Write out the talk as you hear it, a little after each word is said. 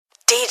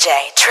DJ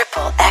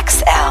Triple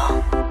XL.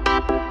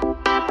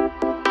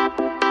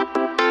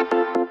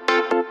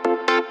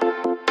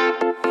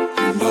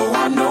 You know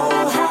I know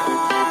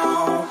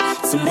how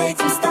to make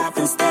them stop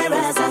and stare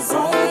as I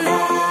zone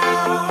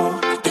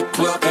out. The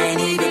club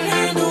can't even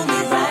handle me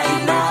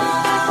right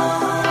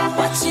now.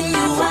 Watching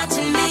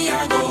me,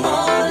 I go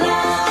all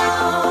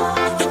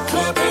out. The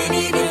club can't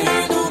even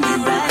handle me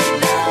right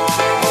now.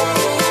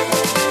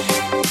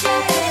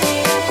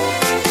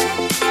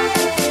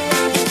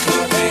 The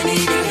club can't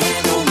even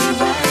handle me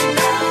right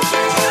now.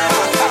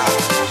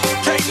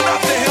 Can't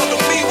nothing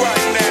handle me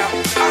right now.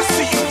 I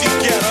see you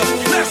together.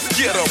 Let's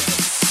get 'em.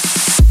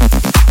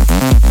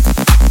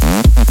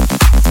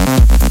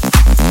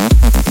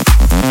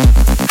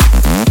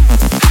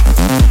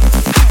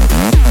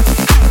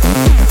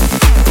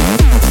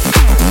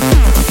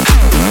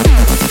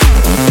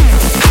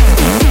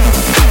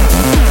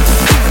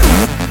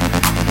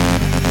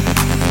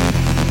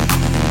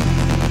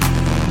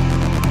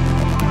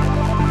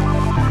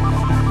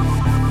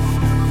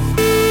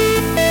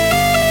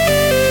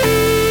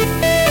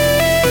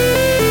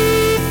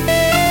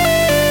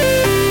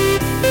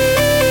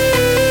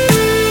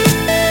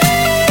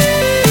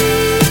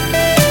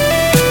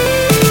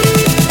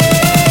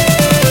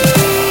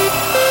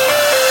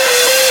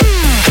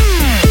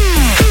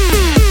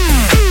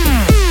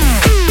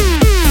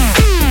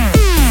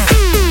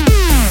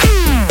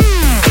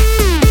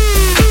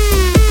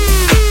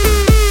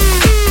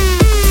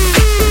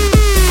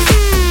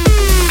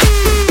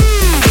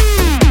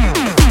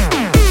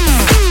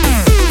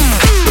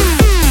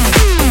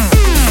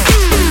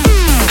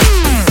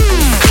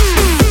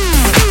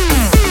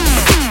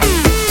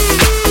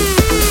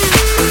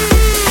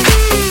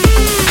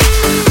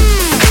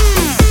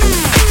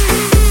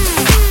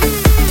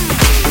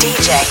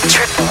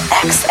 Triple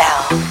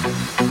XL.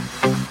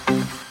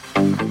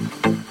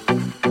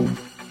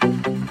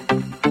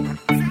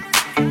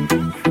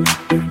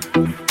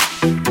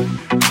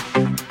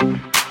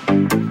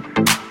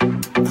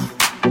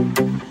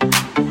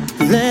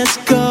 Let's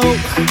go.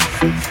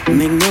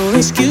 Make no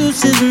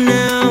excuses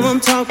now. I'm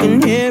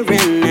talking here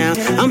and now.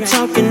 I'm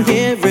talking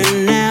here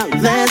and now.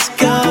 Let's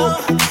go.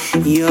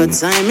 Your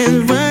time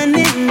is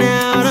running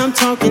out. I'm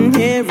talking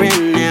here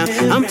and now.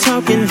 I'm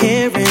talking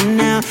here and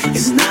now.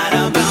 It's not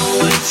about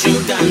what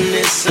you've done,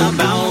 it's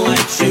about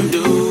what you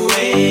doing.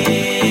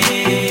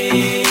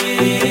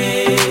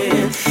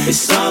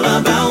 It's all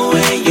about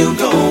where you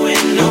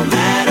going, no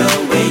matter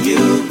where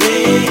you've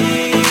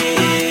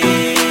been.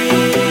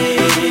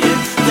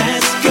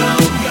 Let's go.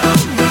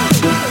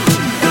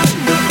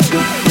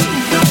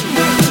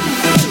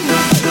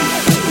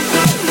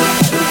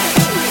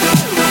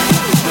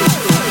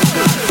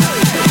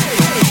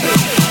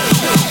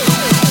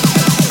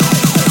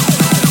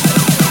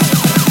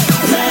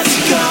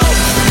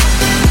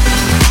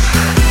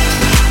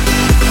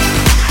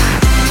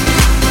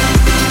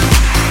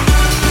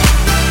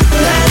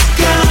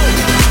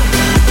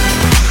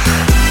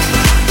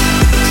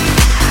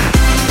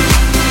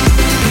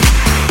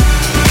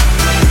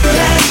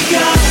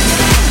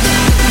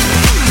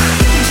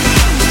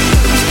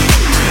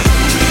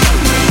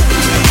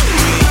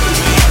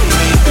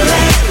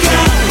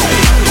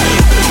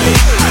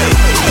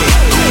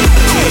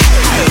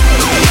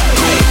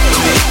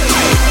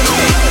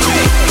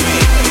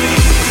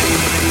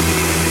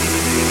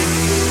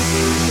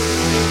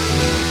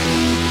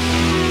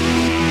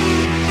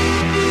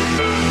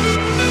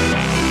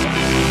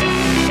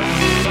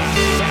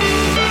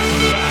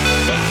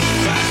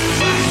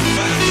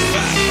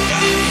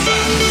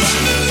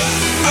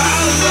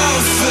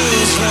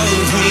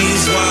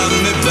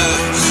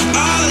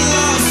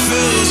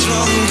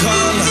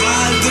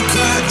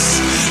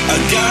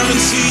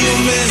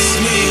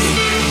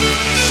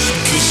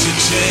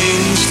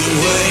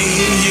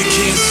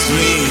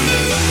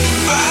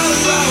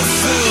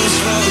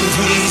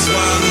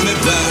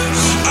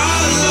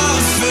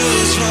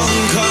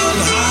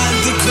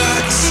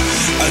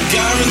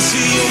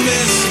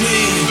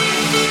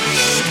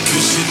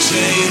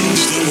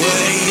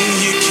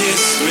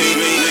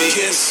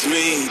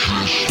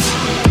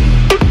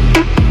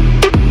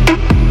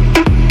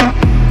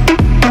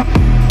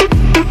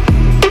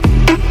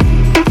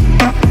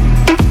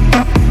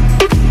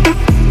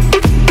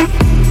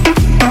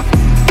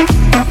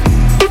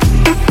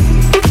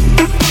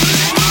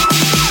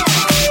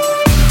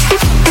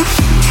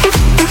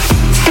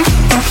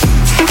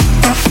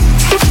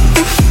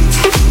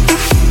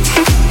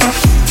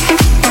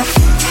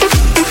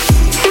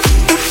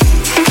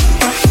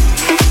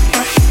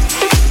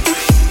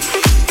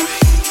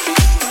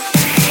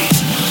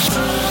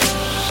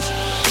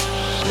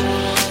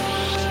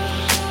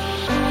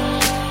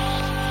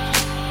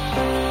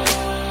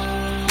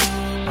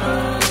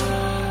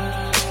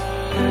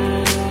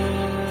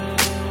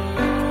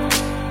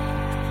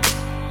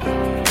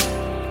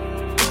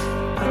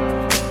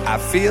 I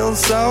feel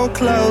so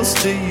close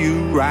to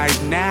you right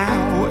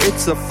now,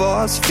 it's a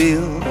force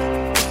field.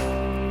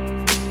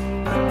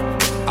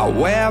 I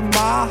wear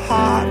my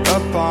heart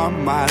up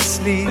on my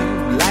sleeve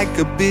like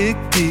a big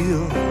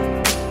deal.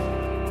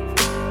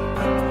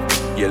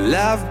 Your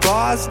love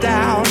pours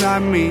down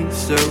on me,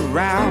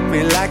 surround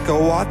me like a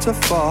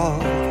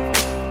waterfall.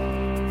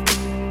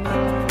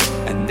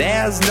 And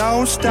there's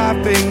no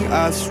stopping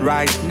us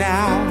right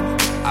now.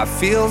 I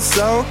feel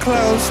so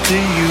close to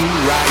you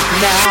right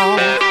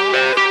now.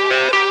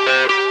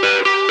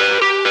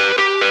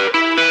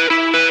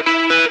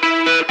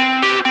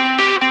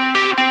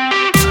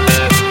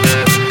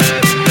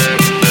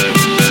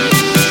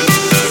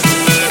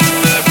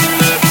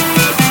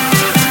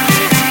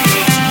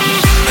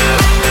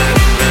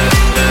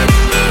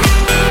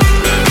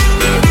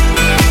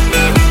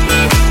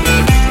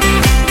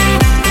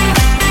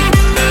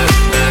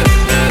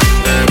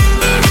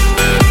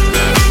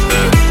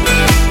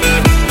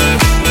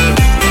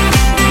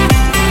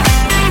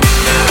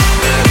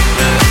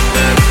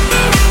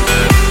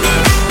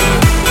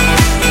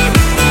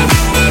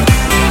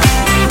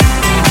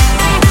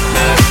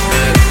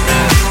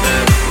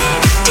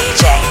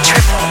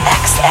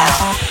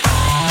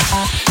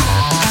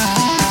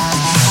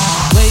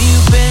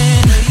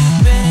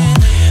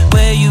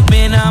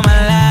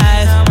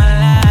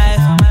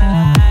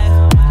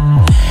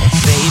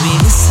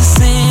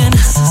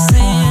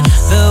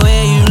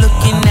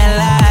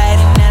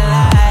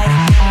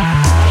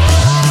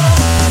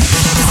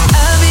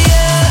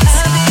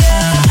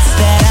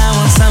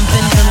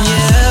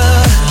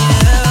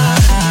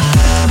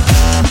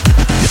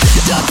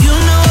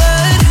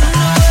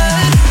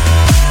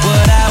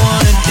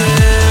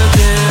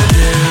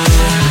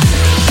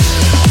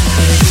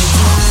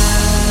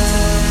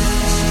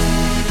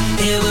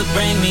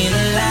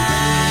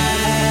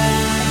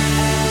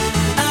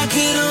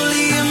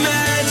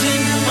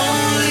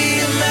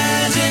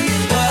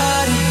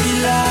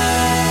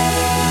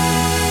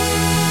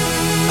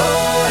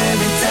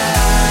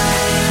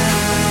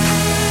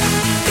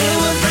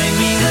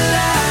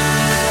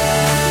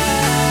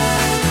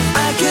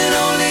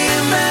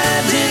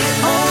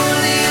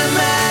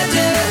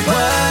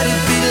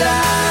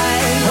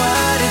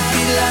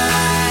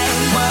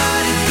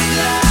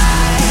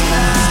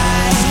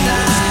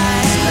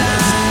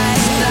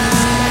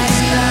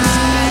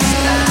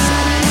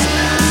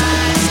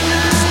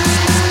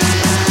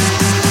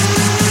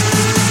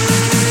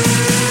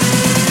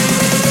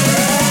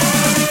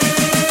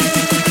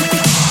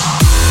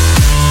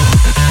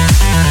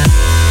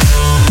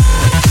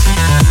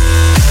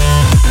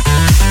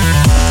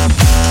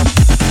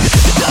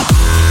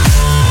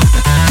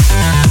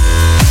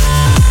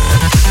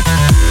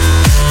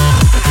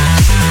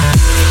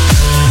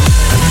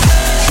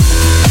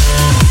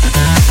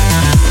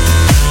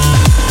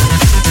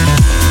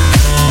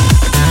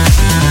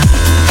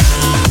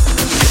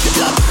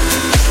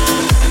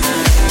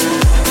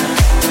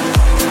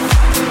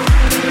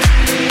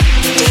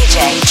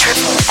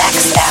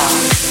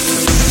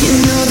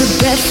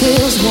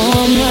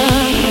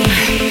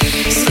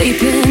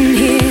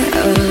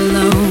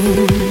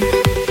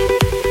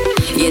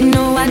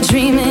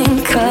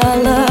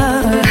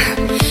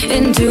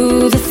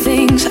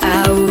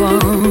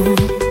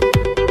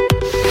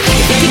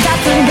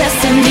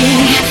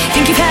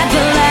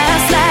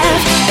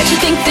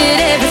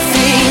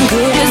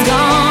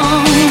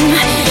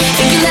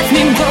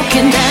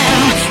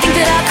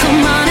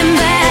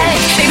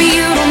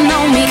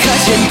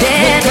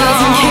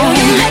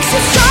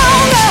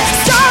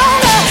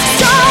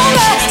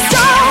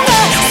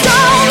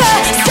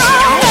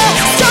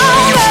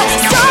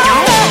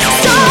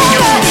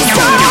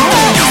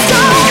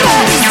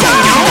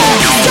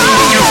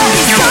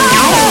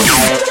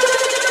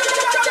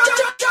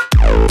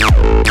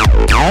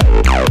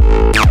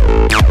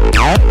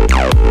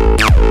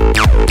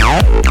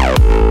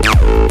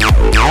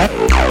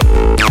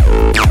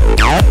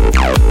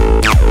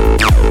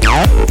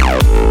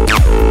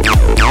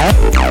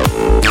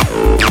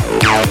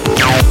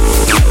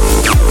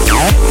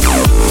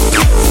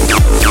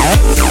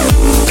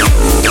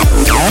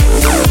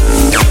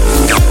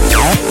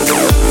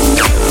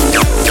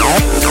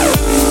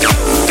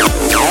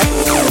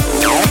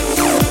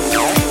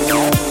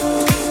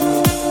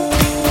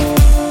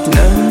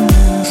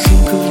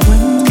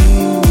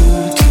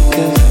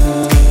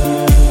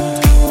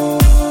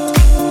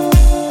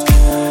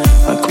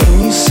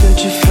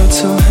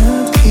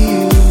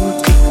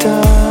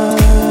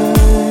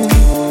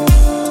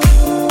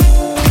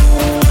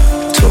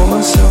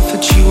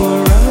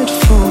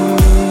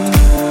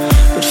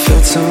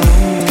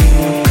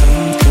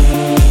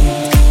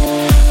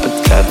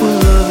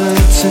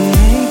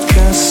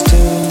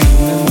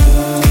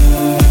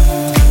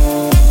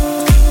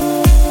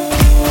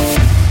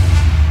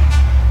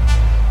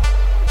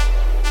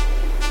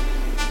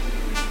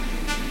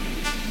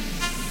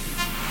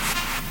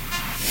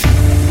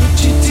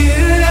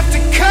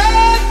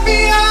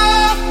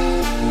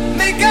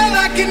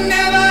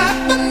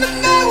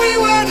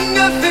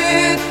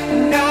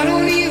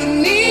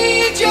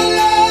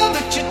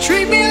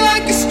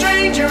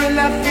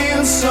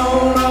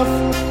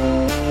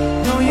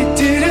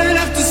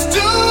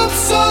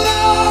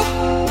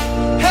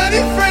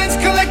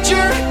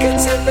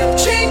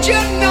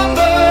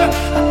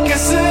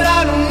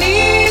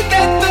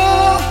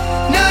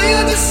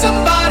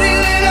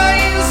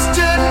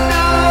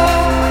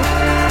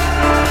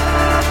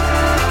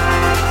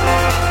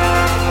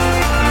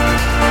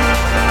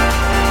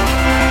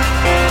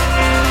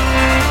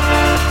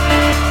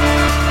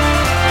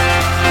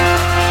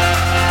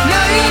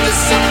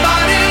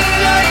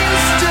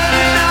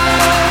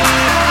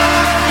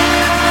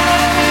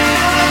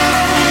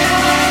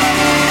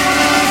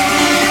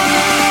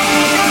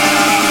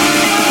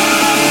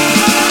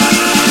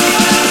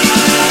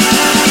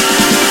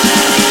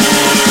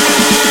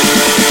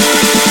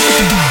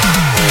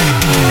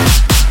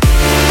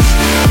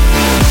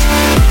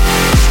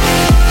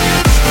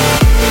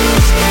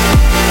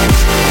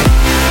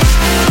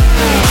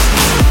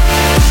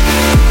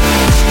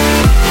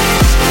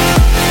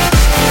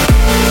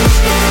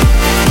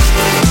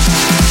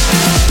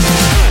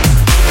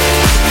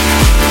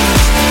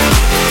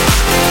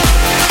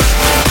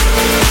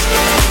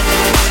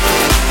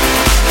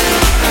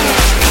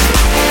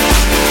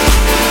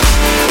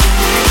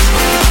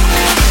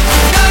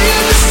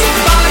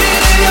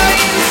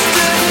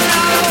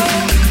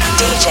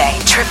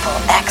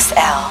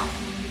 XL.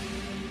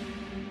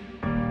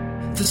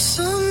 The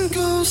sun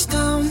goes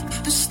down,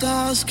 the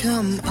stars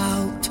come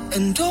out,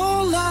 and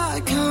all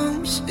that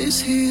counts is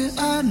here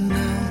and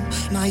now.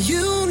 My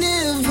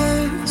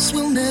universe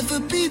will never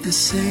be the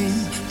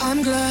same.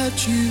 I'm glad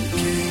you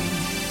came.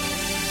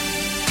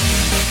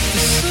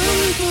 The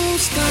sun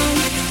goes down,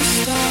 the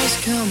stars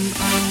come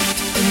out,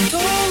 and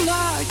all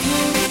that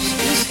counts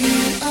is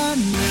here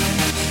and now.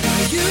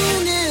 My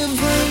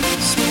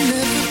universe will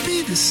never be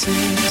the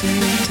same.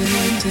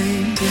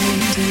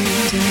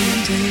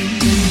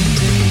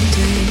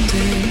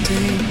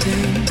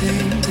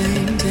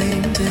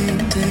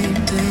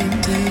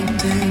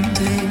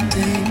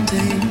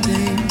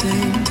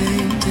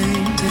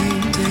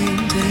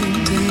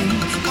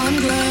 I'm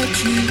glad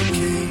you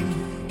came.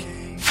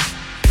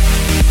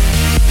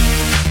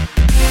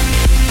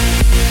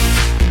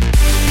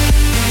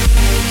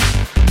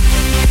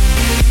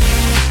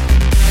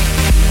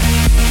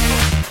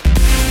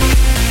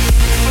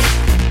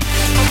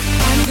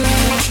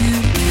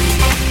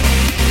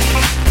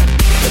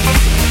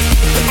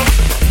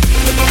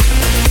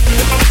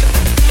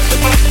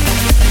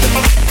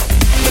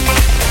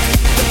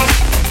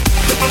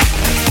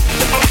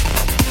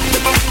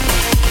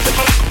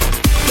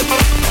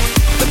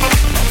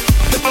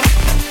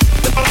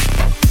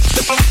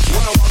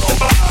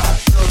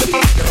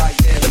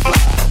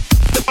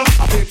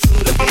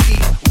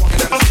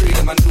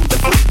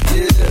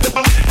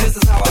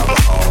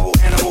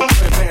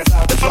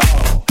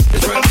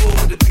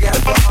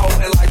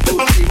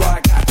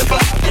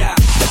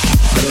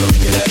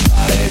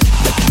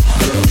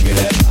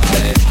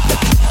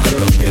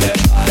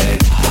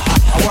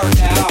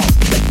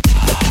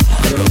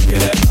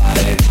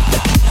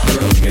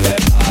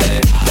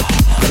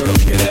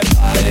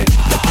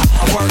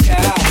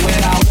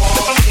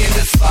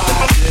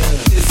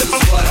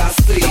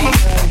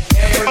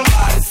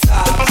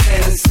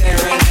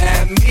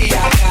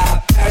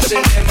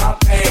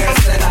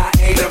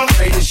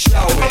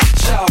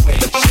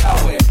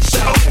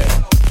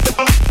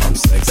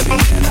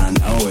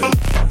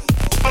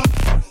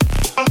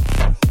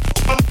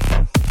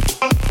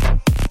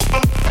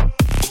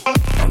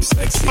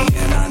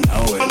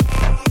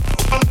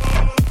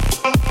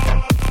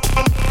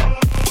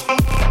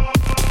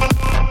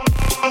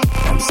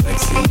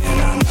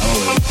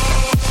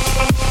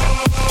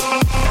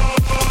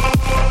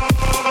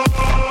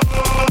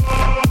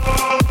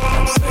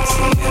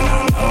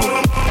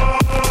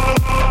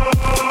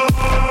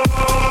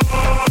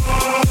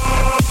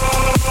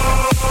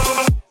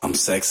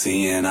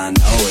 Sexy and I know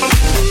it.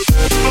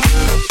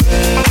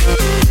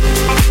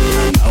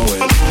 I know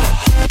it.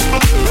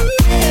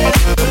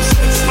 I'm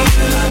sexy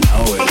and I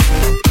know it.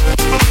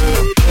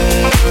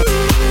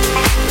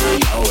 I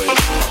know it.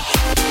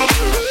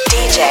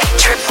 DJ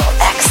Triple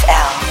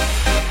XL.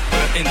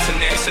 We're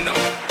international,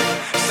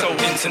 so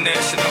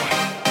international.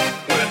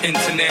 We're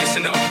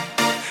international,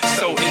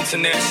 so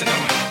international.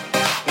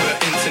 We're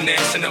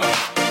international,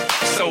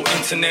 so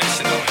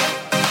international.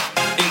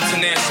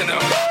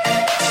 International.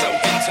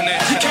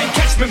 You can't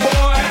catch me,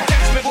 boy.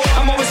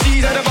 I'm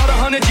overseas at about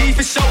 100 G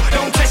for show.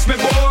 Don't test me,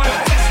 boy.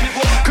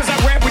 Cause I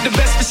rap with the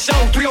best for show.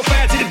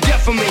 305 to the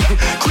death of me.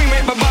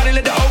 Cremate my body,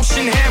 let the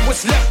ocean have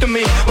what's left of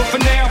me. But for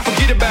now,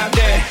 forget about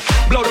that.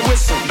 Blow the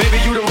whistle, baby,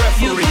 you the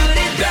referee. You put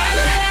it down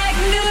like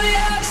New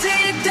York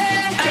City.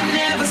 I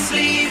never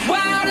sleep.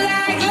 Wild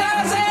like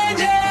Los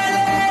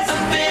Angeles. A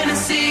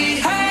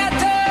fantasy. High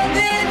top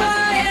in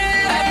my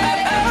head.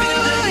 I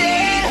feel the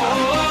heat.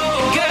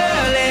 Oh,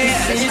 girl,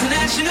 it's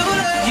international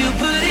love. You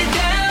put it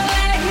down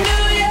like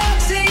New York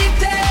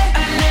City.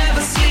 I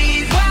never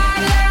sleep.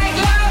 Wild like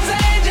Los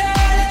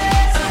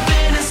Angeles. A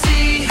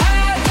fantasy.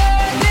 High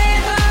top in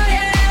my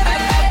head.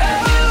 I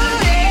feel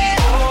the heat.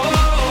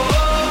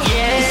 Oh,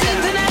 yeah. It's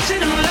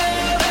international love.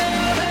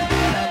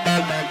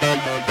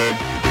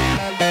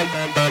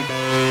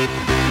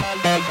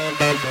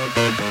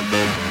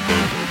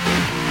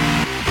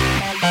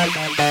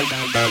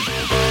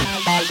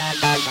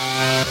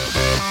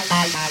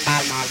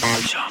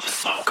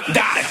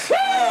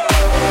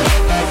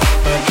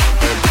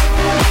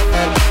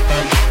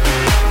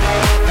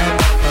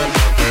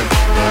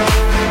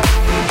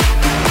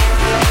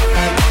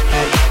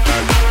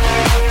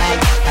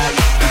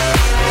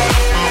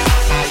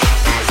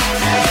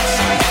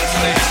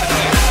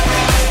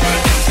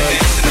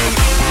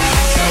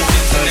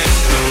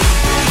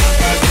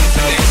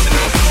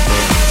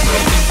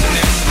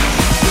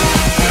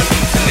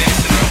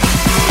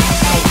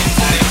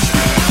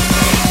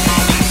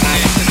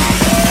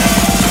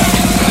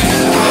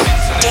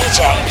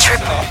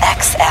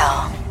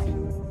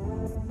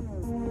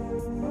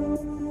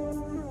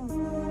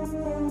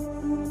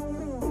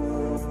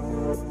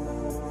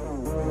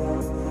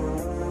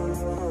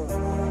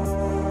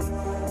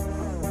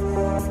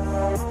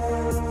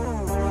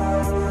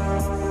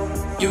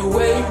 You're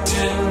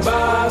waiting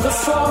by the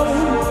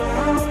phone.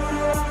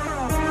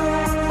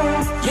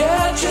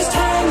 Yeah, just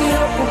hang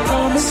up. I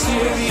promise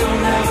you, you'll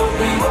never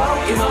be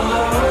walking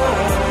alone.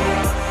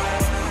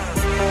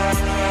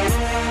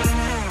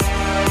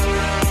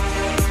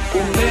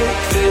 We'll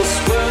make this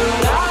work.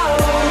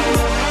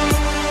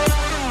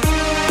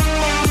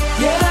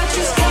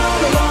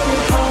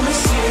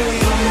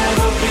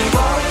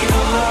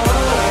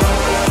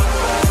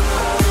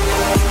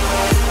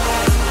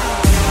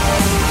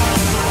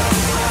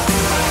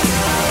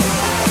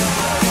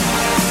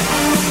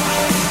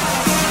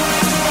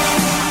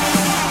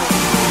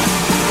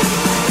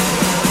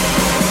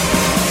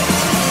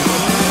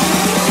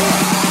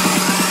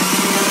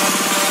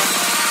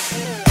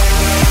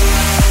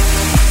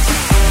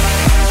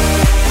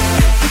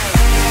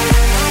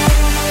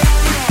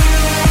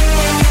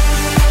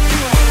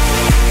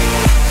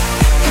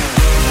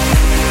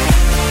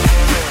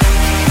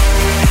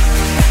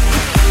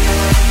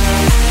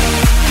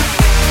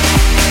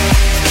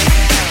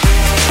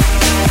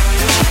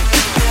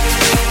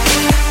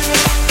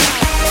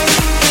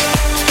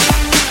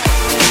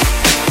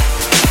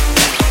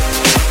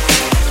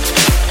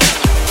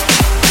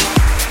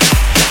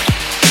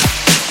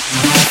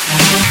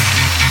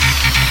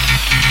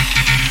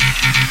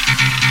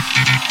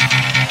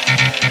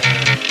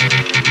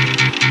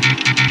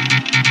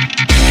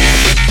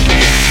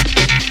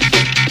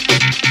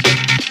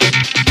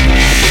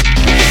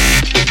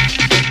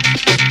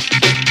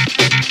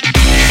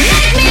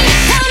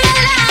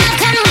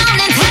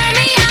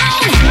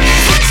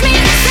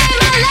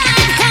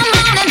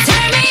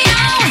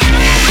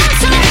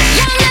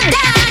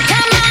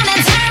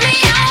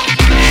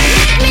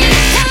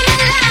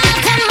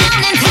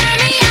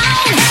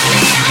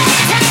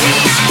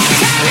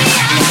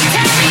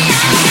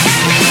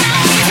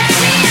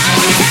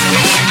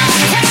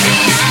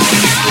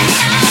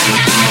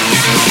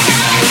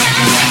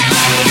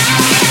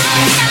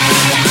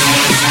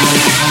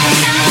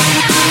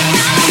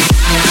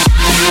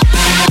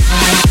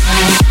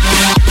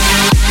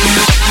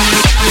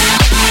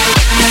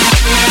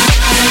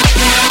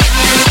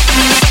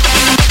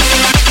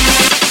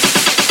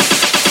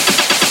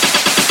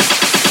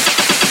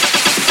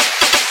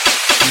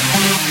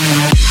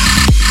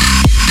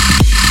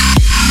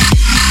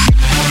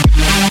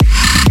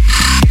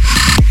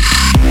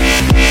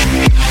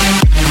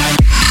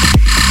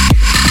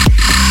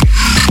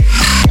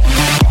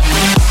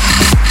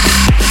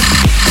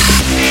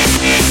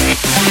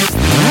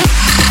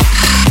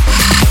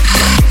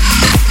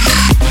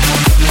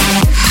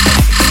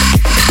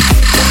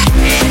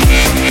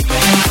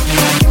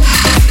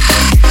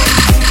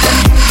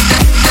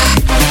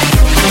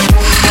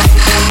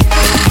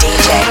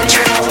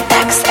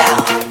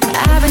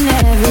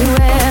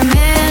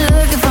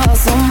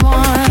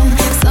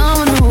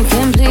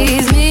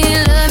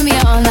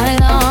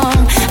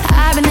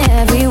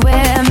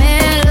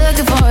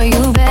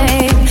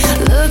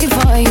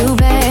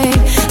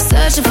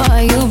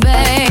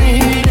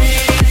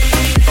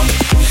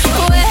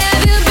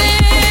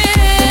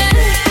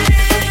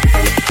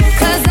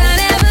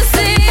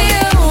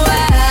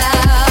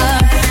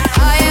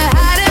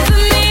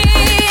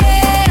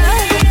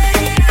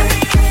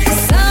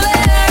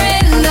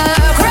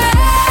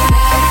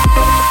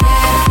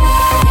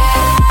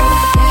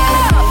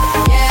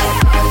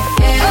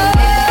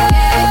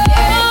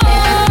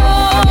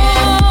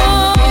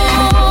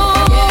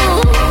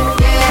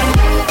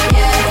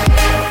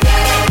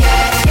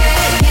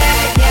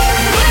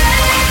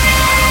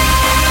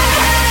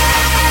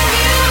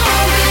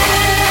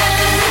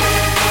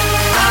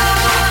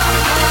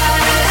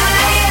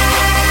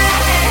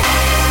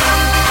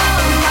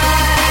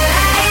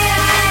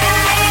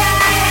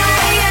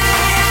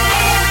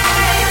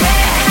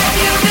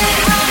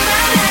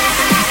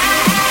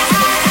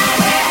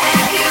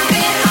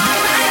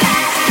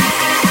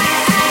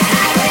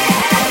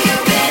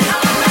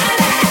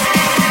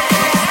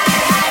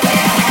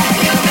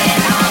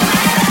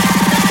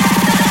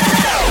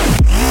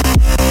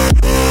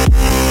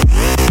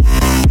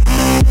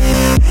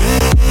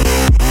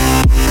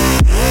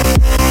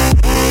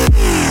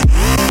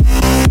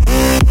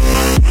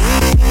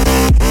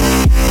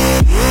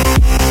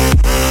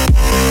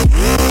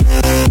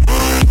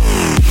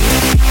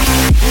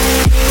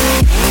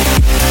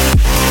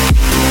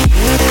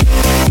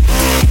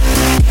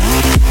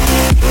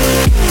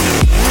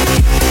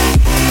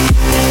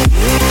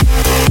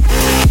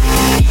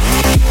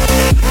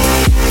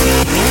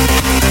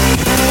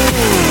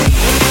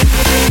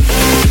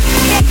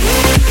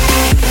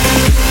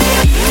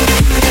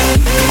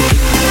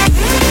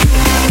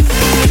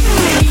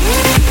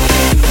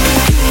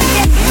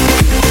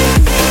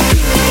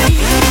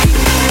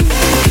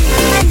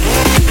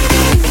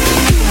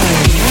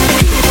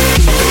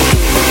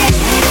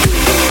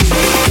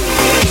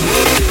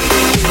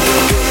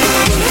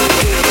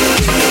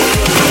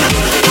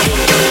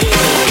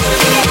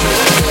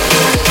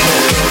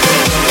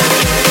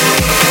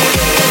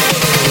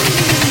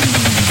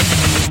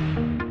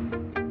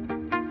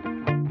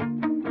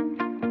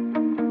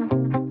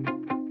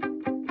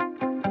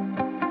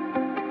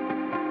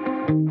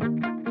 You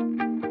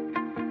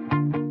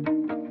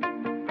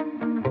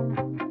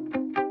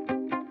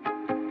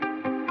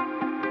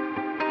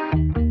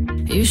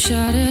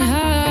shout it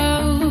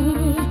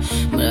out,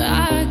 but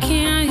I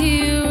can't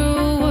hear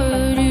a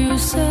word you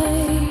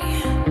say.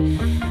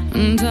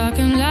 I'm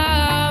talking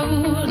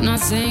loud, not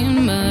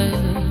saying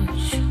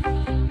much.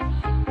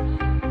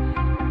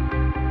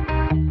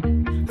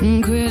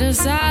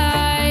 Criticize,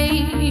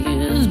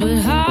 but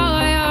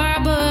how your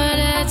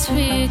bullets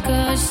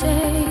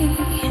ricochet.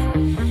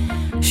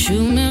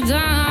 Shoot me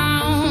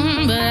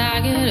down, but I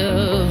get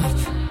up.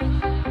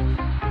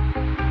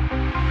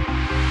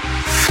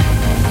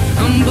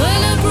 I'm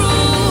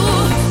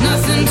bulletproof,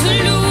 nothing to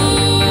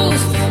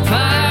lose.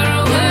 Far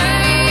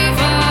away,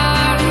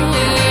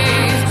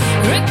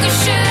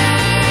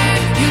 ricochet.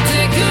 You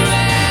take your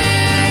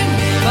aim.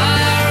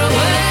 Far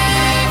away,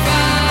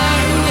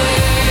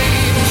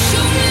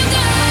 shoot me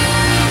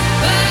down,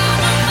 but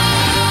I'm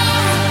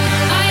alone.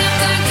 I am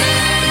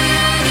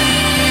titanium.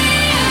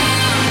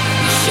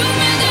 Shoot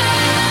me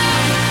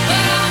down,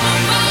 but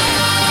I'm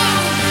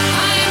alone.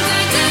 I am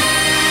titanium.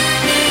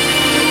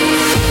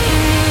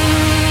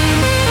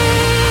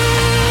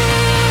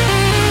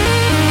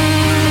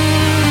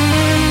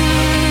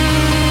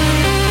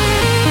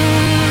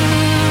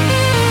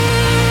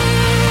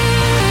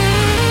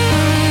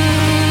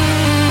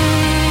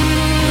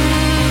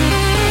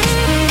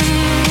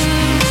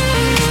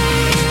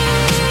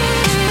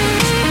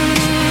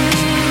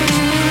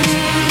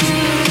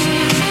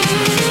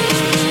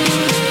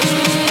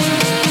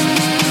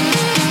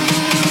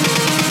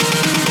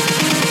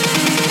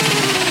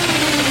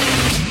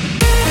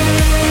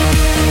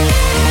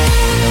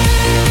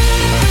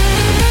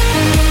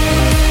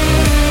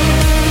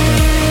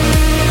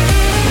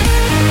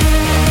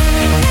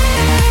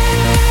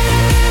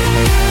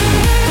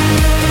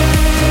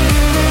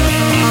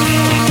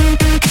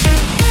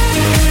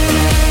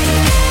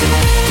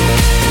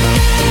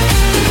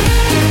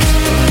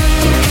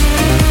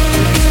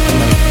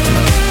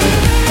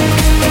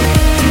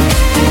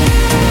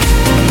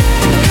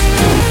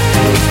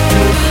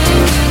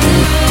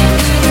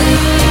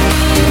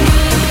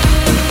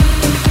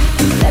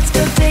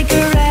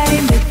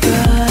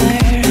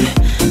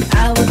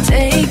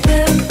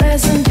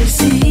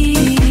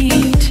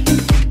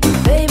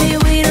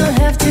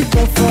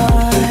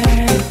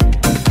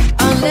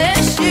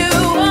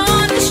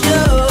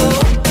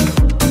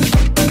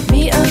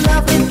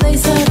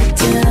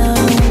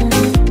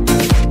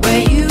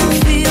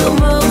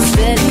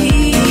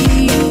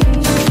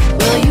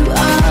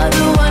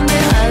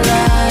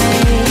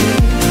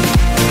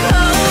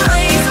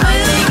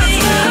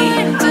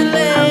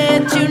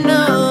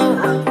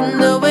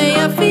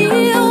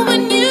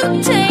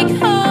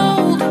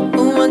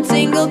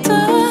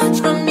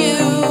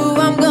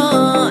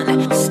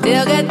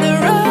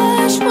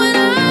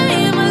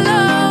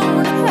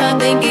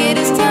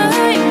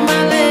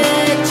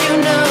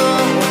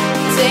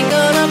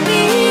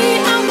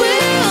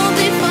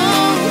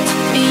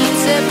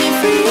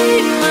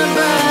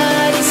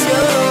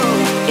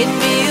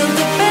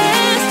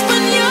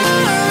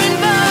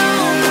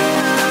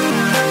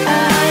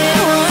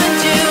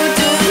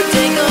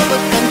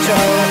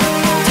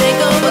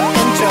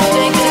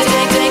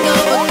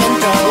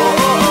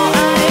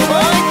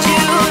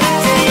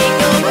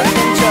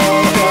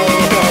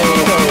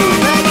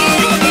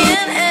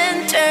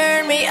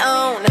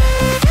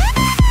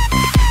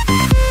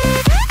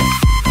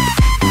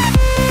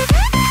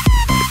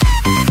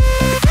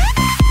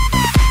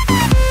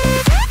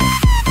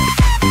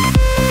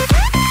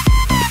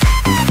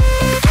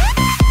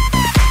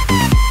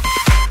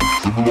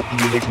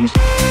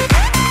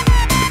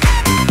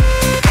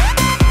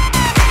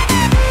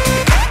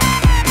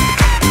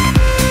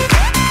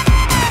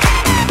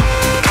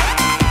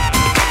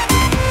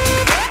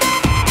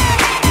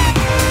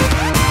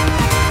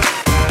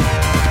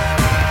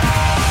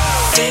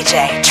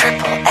 DJ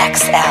Triple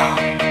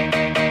XL.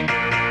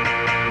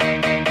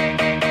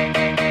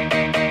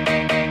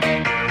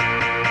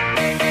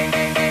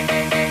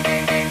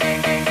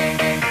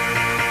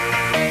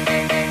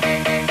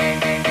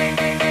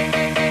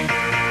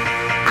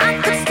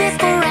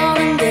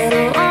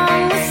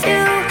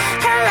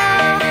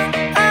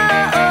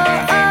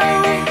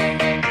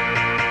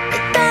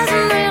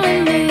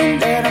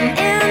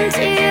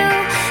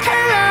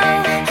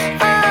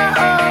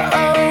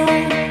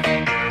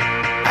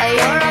 You're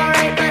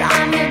alright, but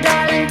I'm your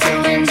darling to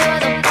enjoy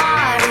the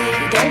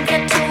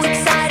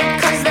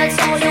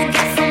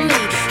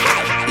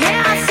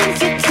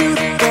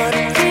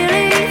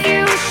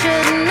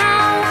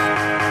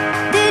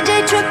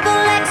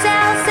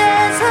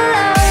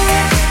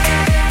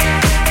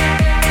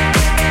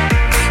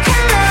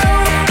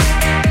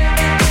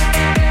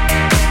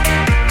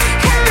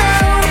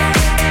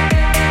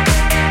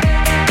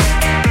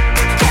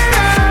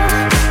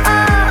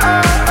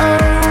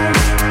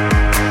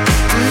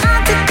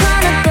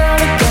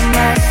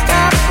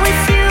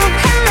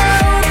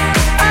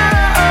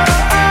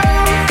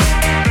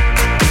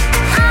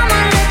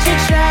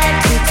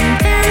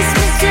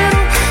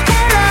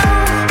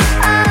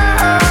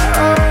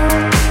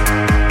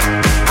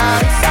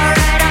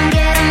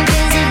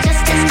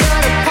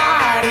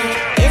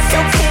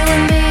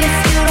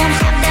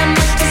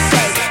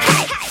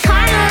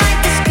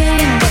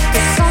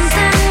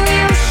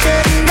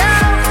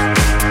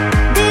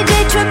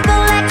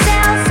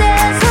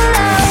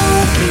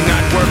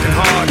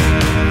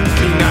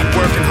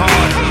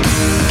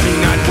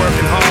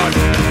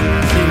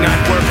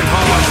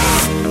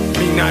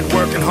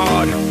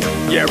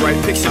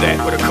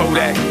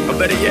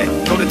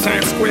Go to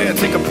Times Square,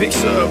 take a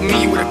picture of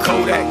me with a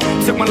Kodak.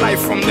 Took my life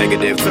from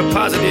negative to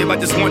positive, I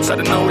just want y'all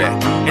to know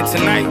that. And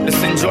tonight,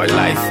 let's enjoy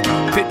life.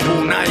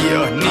 Pitbull,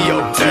 Nadia,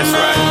 Neo, that's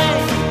right.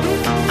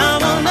 I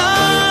want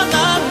all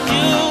of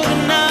you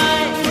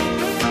tonight.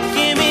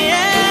 Give me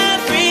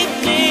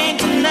everything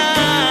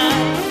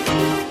tonight.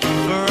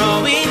 For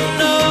all we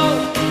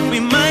know, we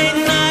might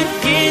not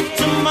get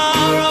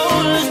tomorrow.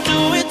 Let's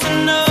do it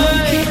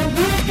tonight.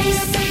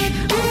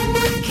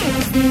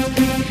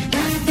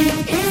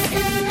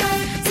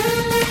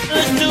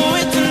 Let's do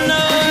it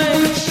tonight.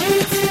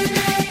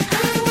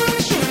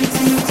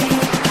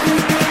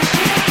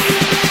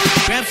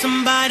 Grab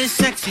somebody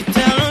sexy,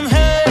 tell them hey.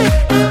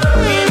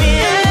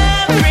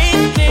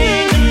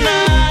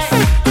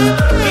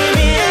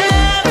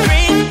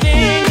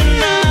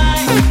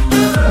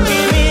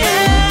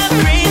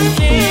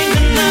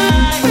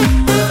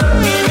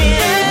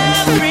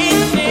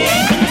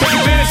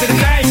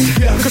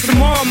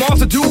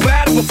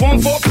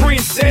 Perform for a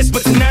princess,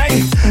 but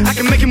tonight I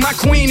can make you my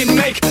queen and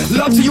make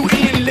love to you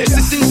endless.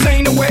 It's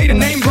insane the way the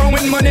name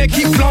growing, money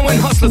keep flowing.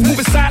 Hustlers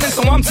moving silent,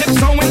 so I'm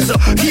tiptoeing. So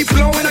keep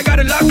blowing, I got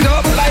it locked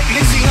up like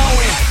Lindsay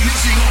Lohan.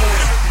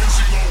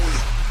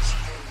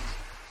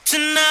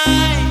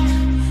 Tonight,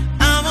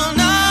 I want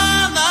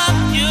all of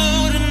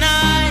you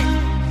tonight.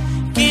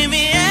 Give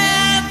me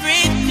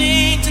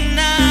everything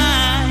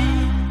tonight.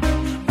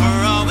 For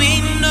all we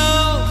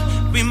know,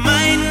 we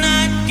might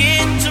not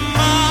get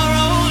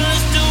tomorrow.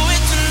 Let's do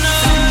it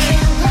tonight.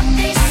 What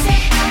they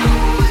say,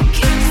 what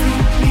keeps me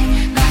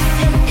playing?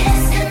 Nothing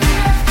is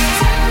enough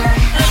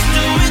tonight. Let's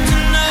do it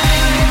tonight.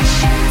 I want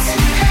you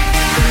tonight.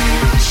 I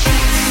want you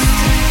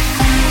tonight.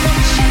 I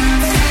want you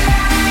tonight.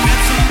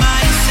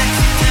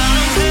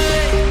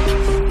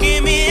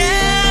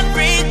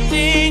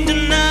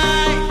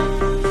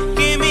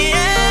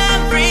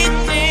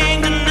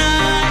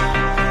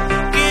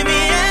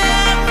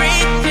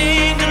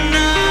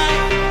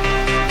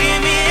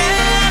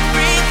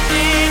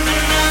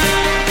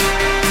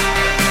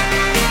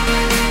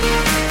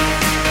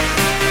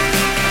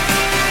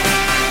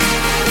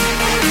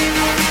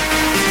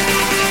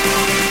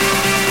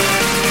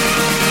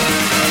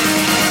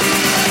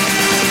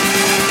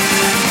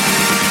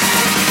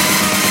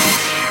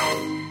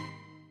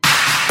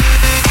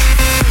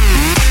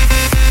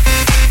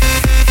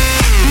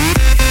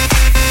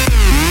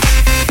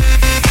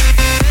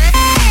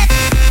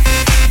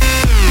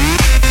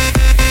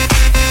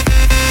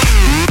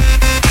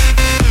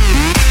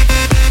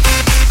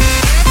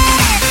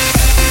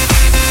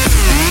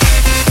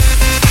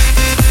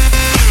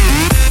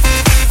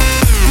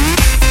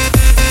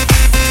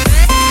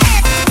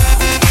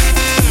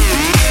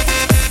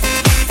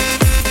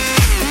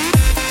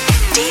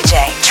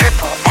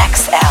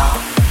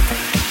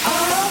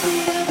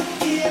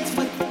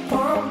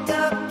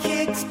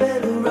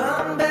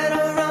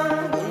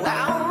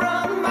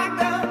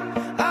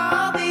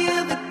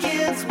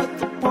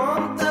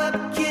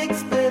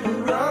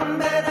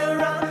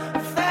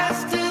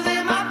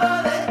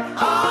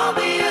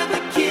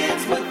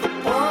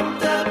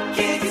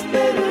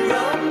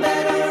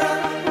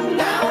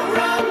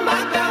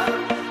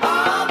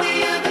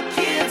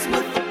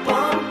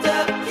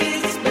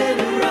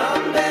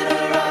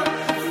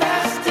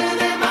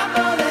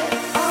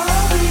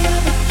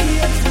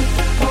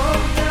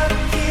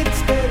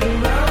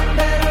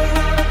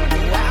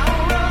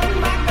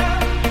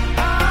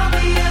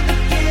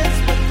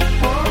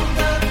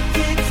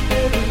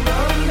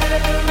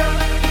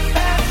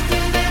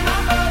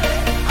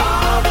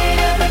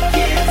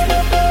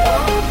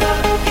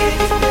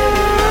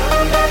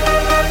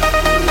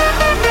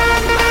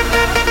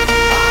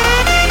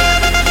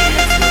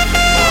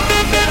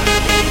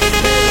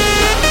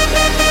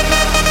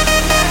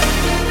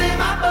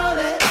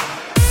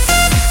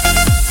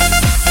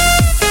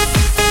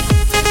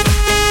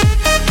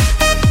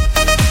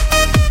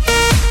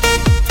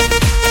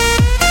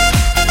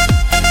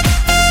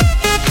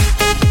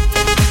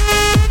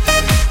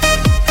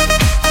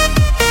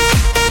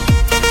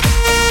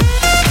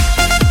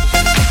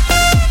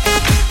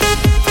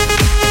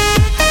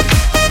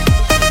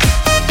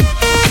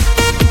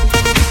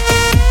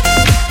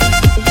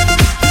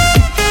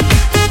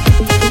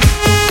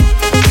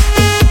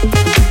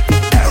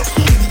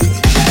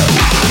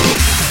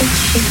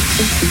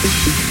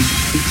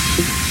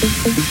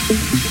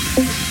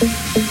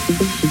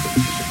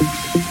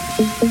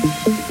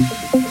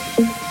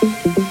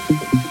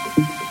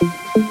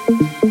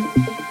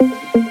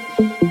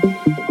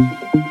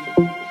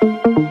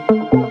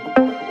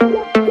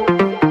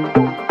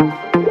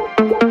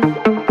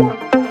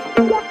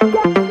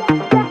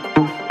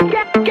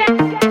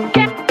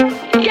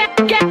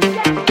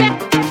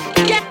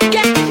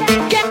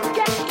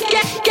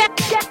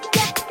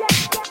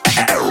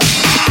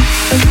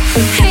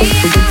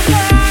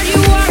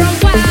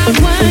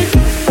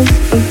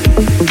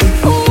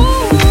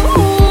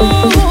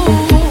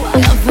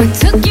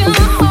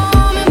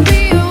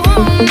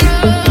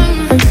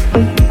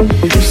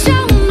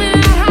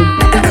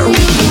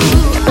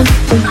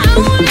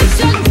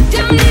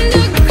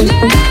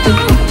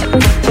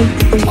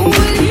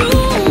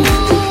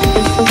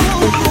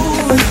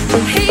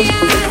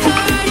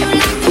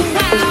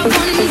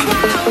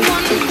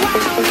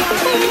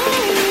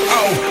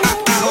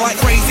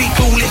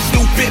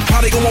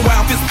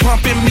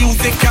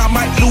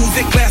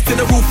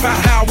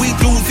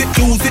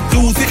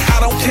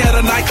 don't care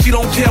tonight, she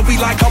don't care. We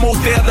like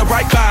almost there, the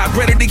right vibe,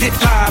 ready to get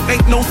live.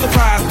 Ain't no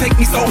surprise, take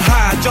me so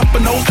high,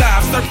 jumping those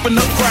dives, surfing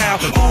the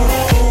crowd.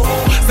 Ooh,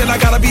 said I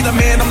gotta be the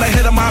man, I'm the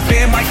head of my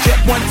band. Mic check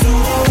 1, 2.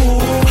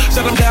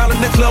 Shut them down in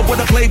the club where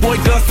the Playboy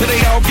does, till they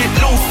all get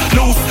loose,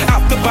 loose.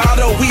 Out the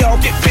bottle, we all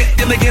get fit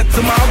in again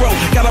tomorrow.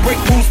 Gotta break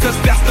rules, cause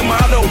that's the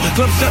motto.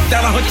 Club shut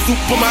down, 100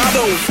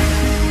 supermodels.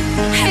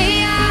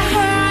 Hey, I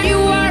heard you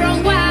were a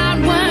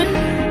wild one.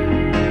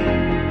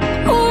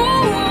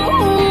 Ooh,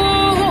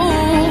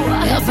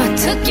 if I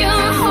took you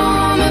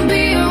home and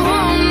be a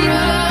home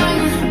run,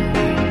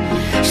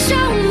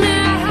 show me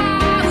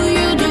how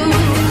you do.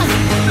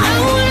 I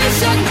wanna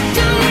shut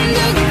down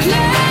the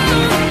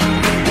club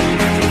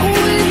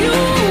with you.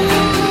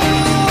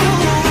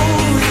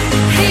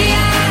 Hey, I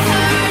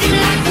heard you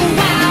like the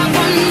wild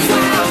ones,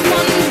 wild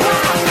ones,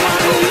 wild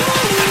ones.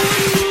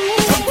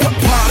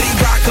 Party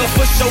rocker,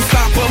 for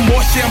showstopper,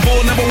 more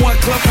shampoo, #1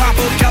 club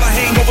hopper. Got a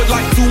hangover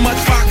like too much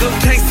vodka.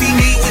 Can't see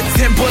me with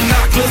 10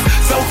 binoculars.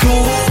 So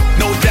cool,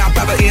 no doubt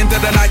by the end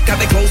of the night, got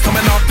their clothes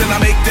coming off, then I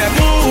make that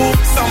move.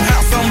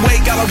 Somehow, some way,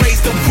 gotta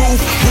raise the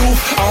roof.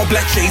 All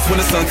black shades when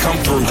the sun come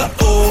through.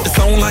 It's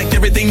on like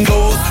everything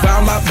goes.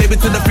 Wild out, baby,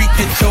 to the freak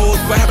it shows.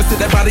 What happens to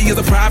that body is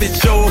a private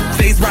show.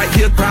 Stays right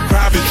here,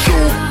 private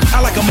show. I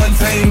like a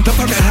mundane, don't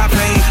talk that high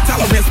pain.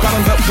 Tolerance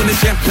bottoms up when it's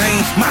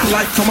champagne. My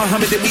life, to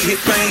Muhammad, then we hit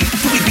fame.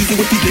 Too we busy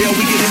with these deals,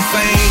 we get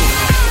insane.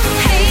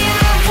 Hey, I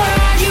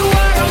heard you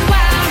were a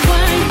wild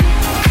one.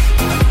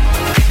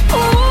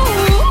 Ooh,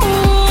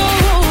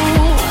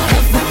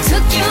 if I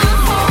took you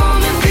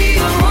home and be a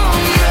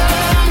home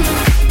run,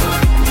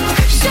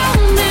 show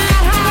me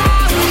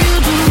how you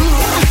do.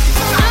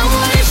 I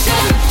wanna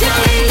shut down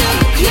the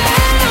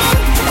club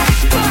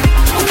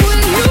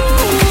with you.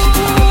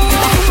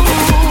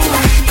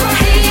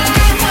 Hey, I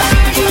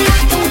heard you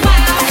like the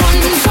wild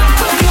ones,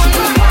 wild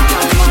ones, wild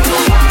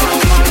ones,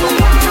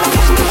 wild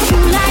ones. You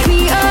light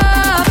me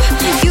up,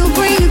 you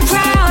bring the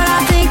crowd. I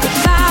think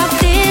about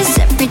this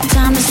every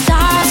time the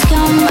stars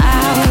come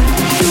out.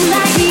 You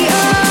light me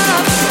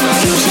up,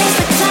 you chase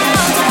the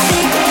clouds. I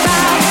think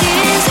about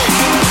this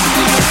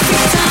every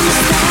time the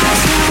stars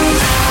come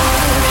out.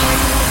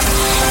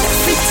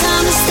 Every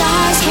time the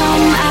stars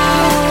come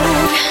out.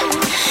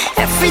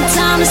 Every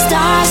time the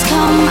stars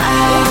come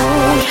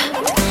out.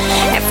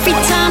 Every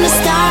time the stars come out. Every time the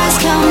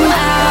stars come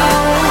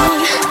out.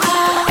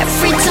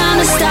 Every time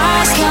the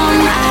stars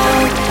come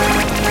out.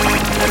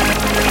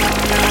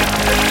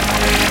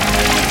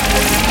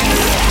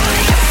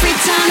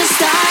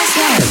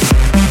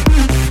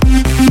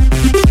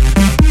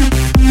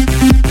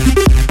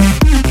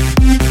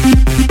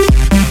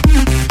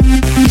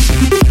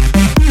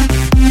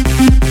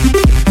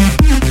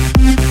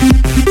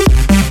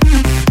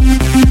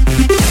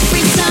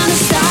 Every time the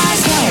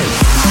stars come out.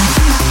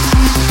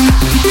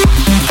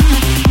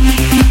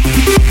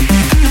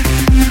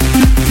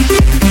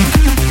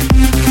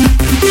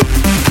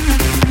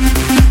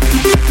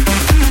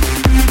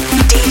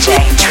 DJ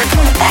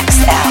Triple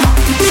XL.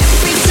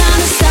 Every time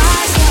the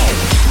stars come out.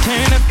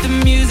 Turn up the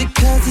music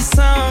cause the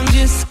song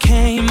just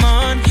came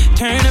on.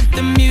 Turn up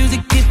the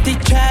music if they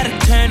try to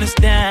turn us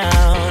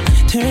down.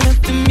 Turn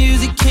up the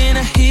music, can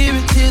I hear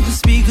it till the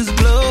speakers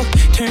blow?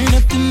 Turn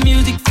up the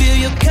music, fill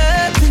your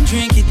cup and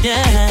drink it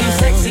down. You're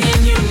sexy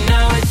and you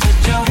know it,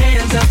 put your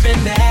hands up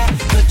in there.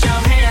 Put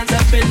your hands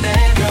up in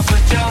there, girl,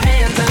 put your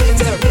hands up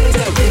in there.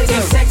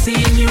 You're sexy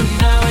and you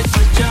know it,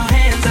 put your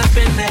hands up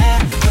in there.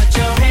 Put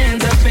your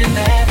hands up in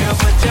there, girl,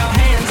 put your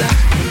hands up.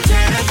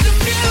 Turn up the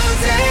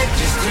music,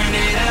 just turn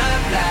it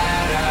up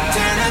louder.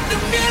 Turn up the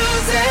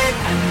music,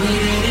 I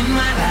need it in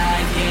my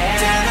life, yeah.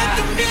 Turn up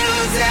the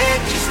music,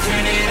 just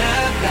turn it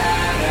up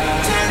louder.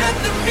 Turn up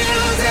the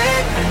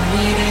music, I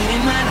need it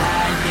in my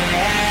life,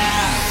 yeah.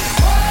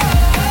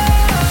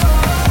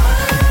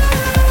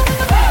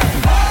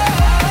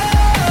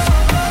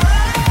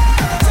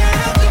 Turn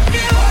up the music. Turn up the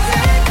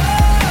music.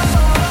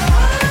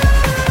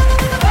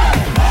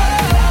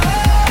 Turn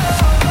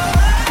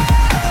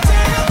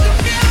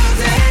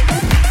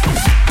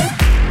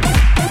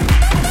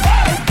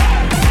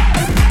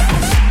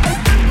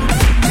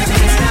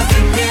up the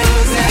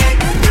music.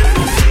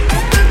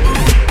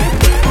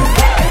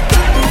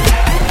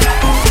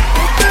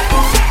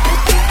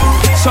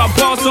 So I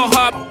ball so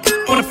hard,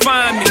 wanna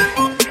find me.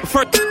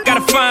 First, gotta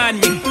find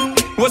me.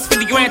 What's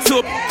 50 grand to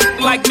a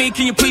like me?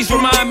 Can you please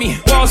remind me?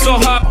 Ball so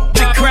hard,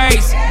 the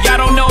craze. Y'all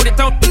don't know that,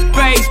 don't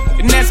phase.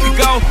 And that's could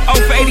go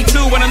 0 for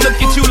 82 when I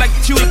look at you like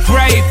you the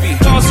gravy.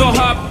 Ball so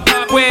hard,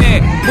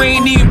 where we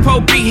ain't even po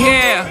be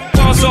here.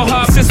 Ball so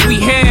hard since we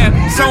here.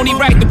 It's only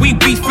right that we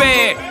be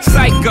fair.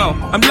 Psycho,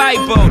 I'm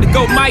libo to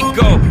go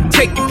Michael.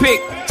 Take your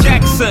pick.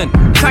 Jackson,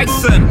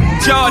 Tyson,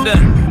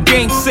 Jordan,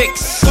 Game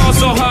 6. Ball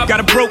so hard, got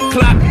a broke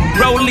clock.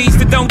 Rollies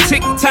that don't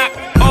tick tock.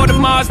 All the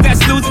Mars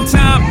that's losing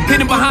time,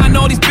 hidden behind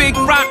all these big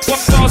rocks.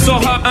 Ball so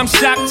hard, I'm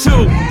shocked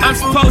too. I'm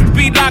supposed to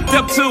be locked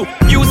up too.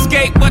 You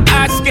escape, but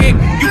I escape.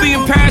 You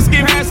being Paris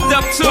get passed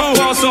up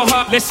too. Also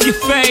hot, let's get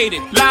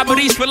faded.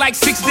 Liberties for like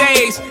 6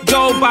 days.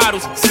 Gold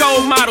bottles,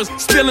 soul models,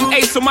 spilling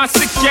ace on my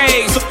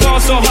 6Js.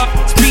 Also hot,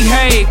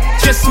 behave.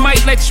 Just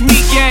might let you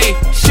meet gay.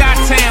 Shot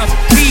towns,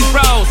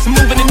 B-rolls,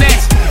 moving the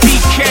next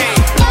BK.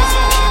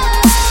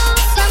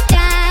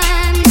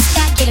 Sometimes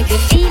I get a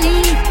good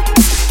feeling,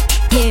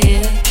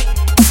 yeah.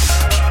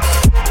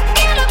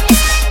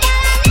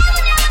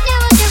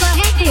 Never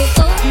had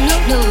before,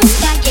 no,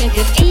 I get a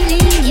good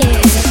feeling,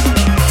 yeah.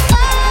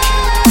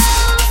 Oh,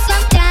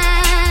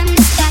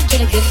 sometimes I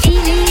get a good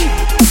feeling,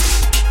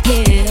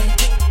 yeah.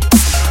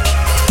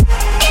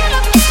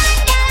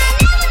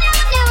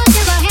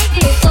 Never had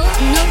before,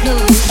 no,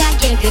 I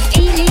get a good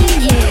feeling,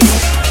 yeah.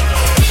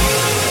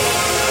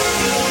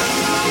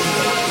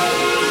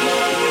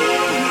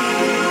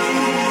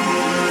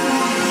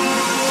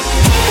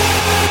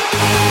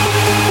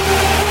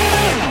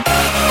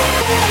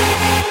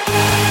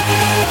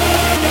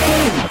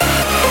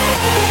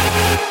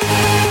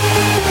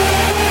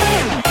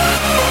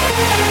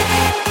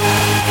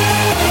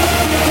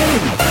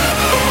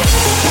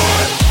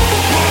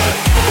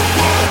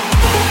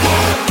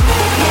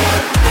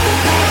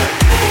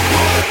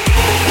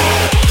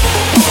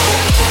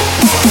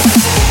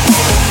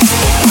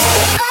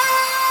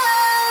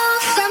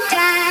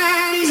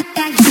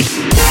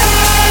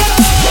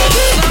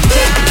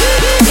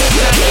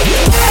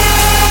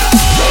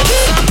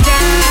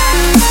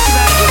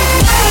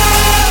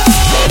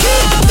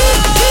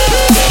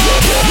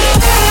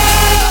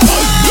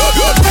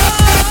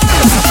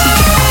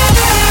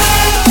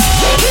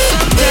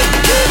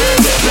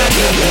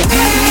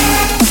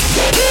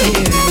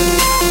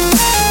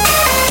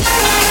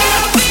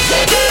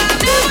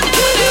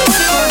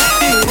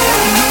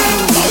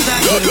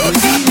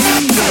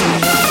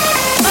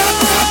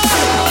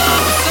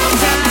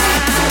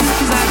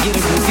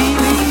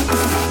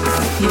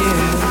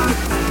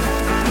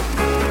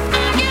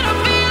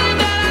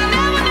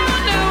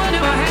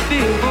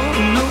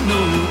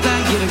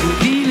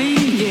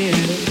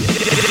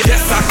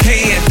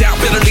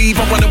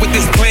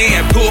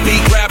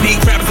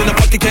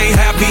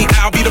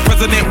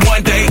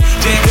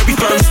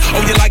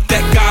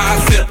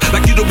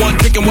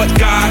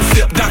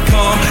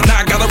 What.com. Now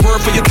I got a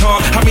word for your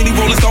tongue. How many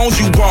Rolling Stones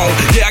you want?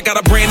 Yeah, I got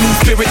a brand new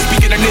spirit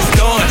speaking and it's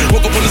done.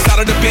 Woke up on the side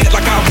of the bed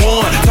like I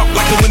won. Talk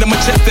like the wind in my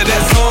chest to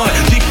that sun.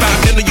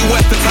 G5 in the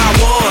US to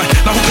Taiwan.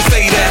 Now who can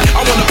say that?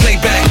 I wanna play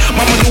back.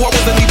 Mama knew I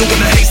was a needle in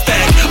a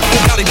haystack. I'm a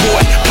Valley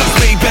boy, plus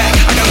way back.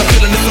 I got a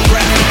feeling it's a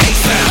rap.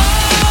 ASAP.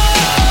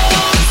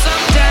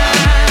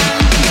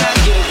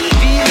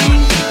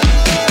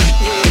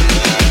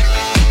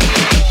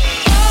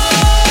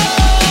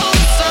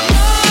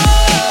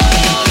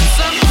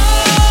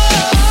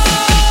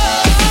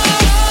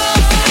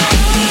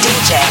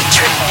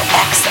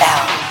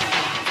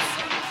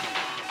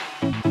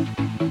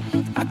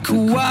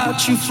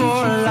 Watch you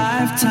for a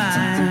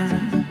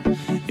lifetime.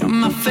 You're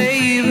my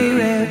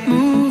favorite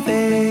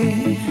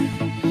movie.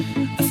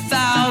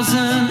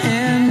 1,000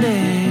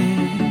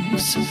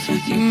 endings.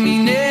 You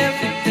mean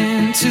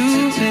everything to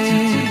me.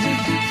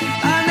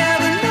 I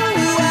never know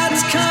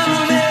what's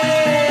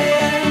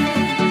coming.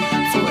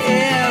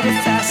 Forever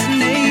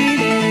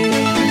fascinated.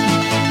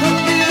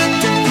 Hope you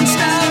don't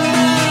stop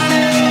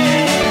running.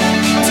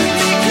 To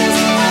think it's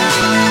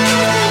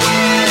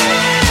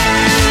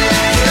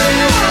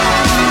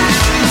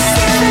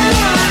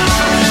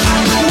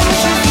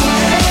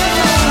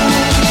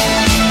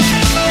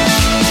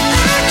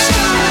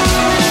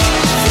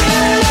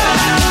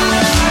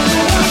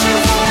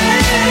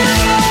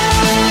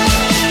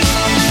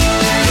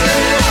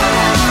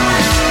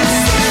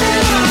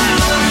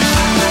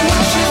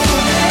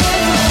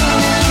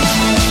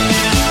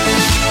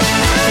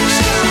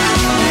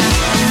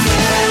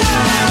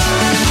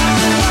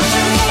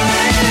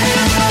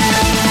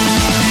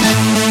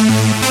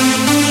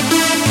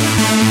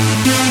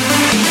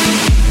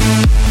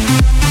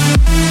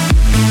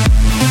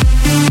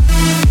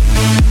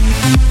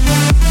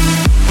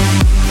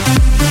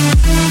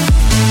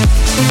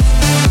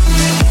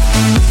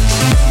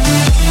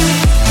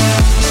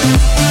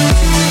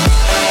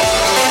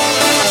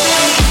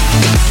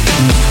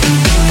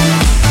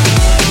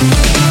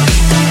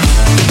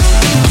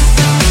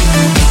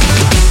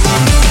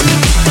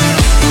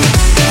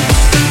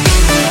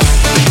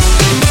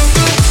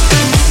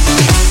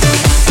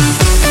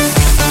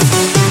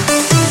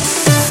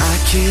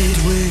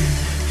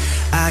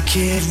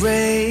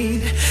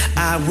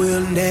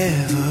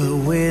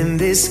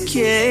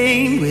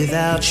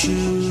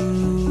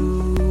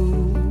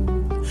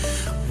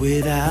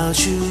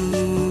without you,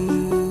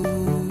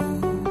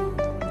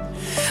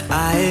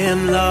 I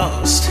am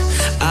lost,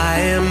 I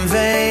am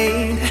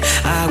vain,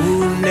 I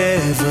will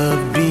never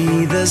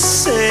be the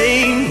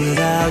same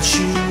without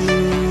you,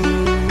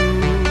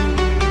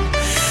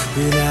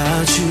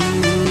 without you.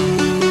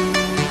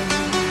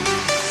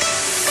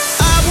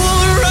 I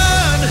won't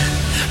run,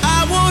 I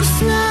won't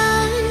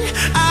fly,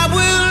 I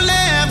will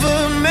never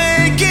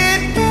make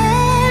it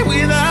by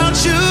without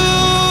you.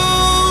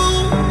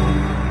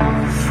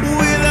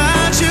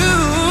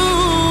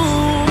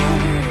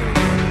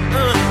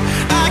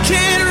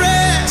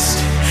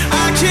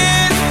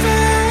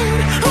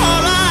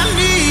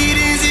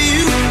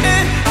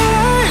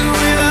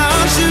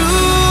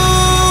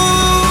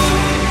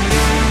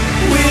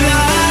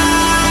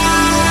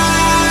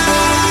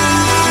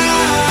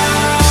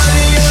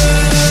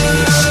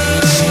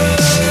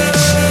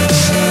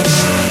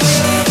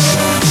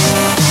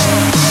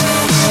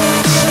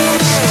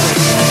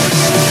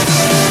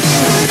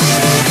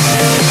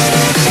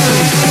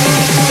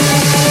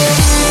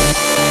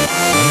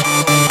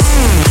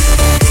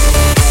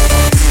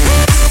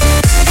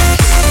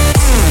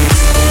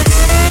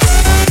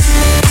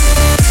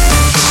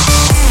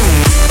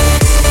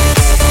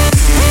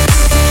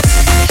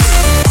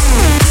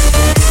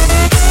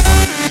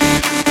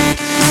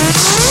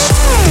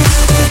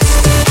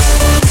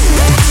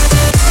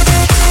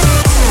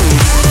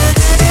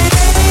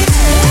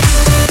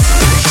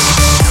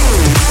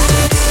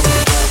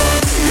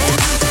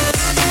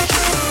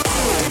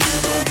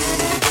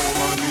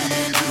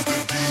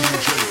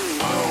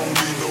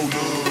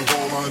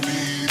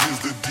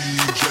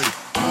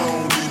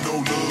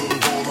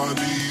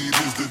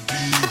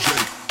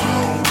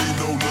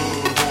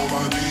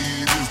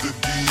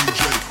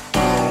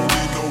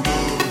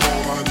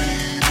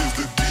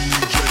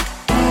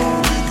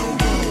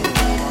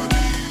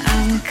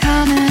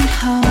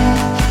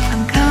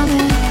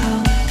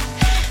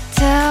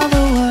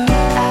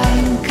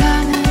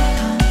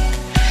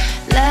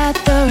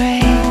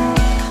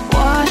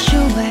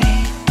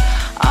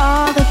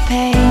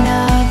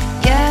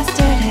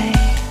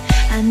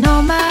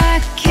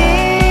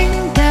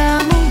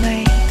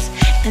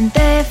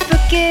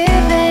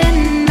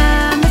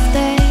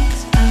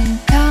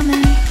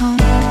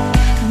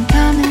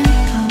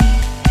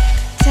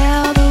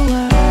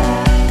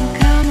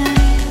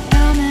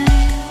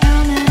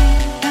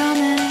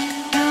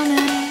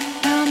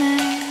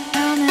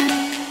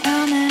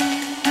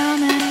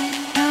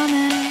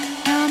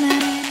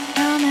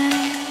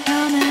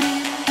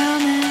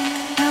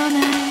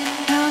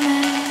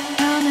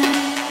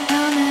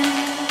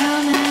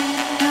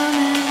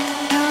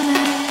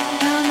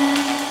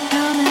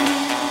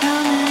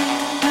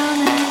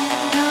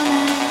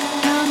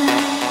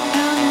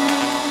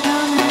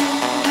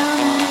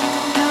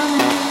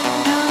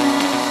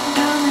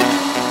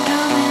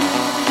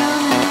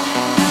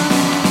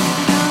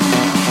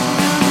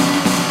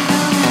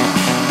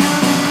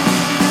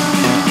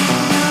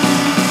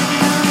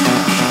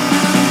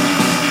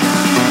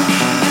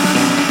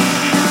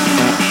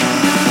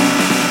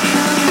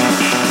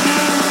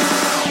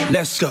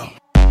 Let's go.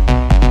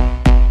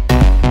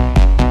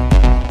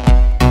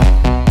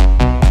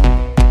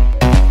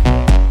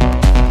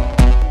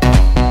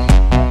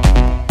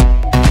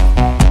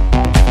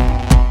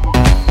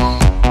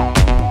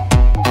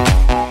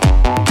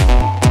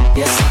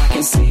 Yes, I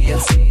can see you.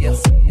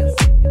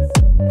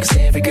 'Cause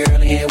every girl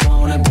here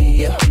wanna be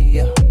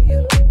you.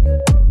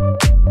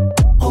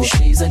 Oh,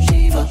 she's a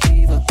diva.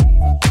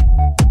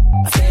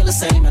 I feel the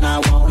same and I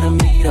wanna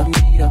meet her.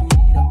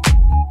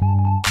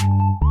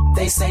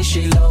 They say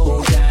she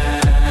low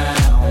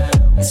down.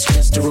 It's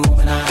just a room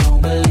and I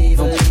don't believe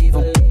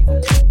them.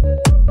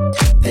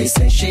 They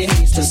say she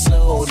needs to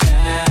slow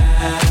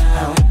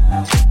down.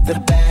 The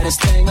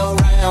baddest thing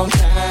around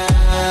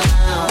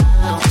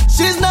town.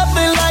 She's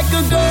nothing like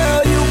a girl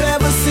you've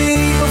ever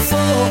seen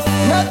before.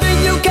 Nothing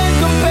you can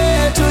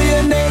compare to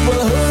your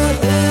neighborhood.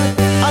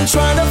 I'm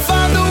trying to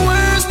find the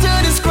words to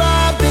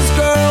describe this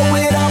girl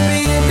without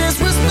being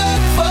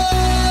disrespectful.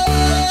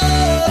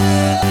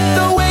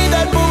 The way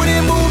that booty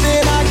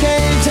moving, I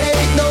can't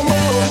take no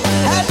more.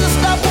 Had to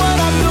stop what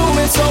I'm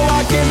doing so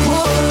I can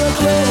pull her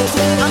close.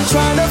 I'm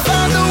trying to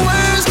find the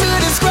words to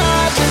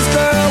describe this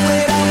girl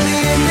without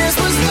being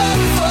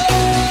disrespectful.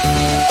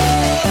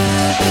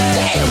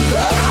 Damn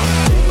girl,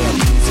 damn,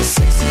 you's a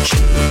sexy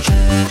chick,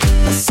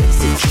 a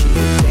sexy chick.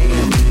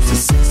 Damn, you's a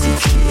sexy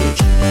chick,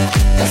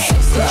 a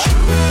sexy chick.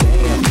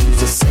 Damn,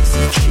 you's a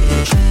sexy chick,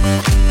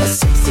 a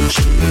sexy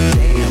chick.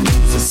 Damn,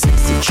 you's a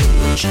sexy chick.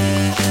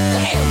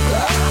 Damn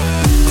girl.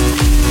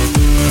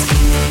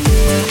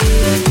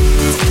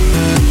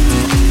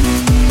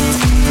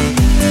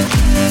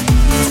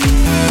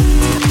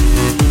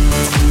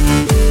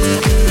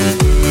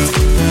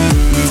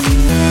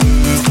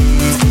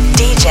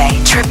 DJ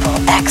Triple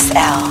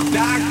XL.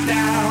 Knock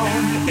down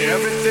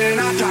everything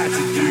I tried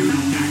to do.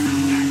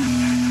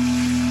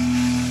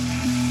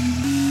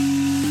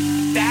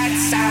 That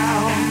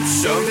sound,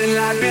 something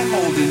like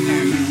beholding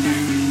you.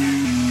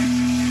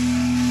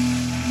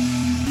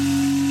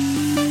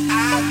 I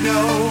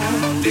know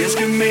this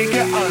can make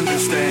you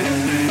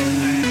understand.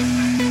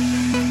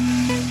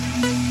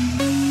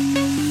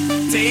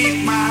 Take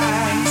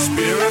my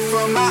spirit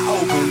from my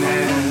open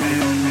hand.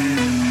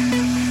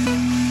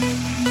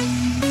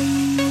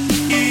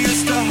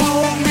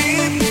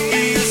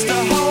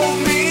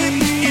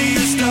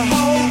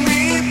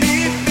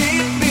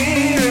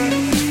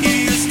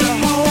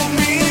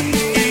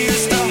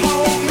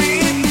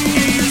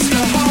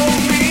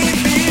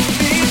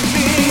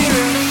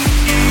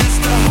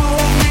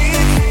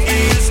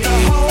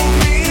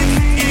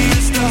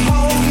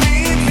 Hold me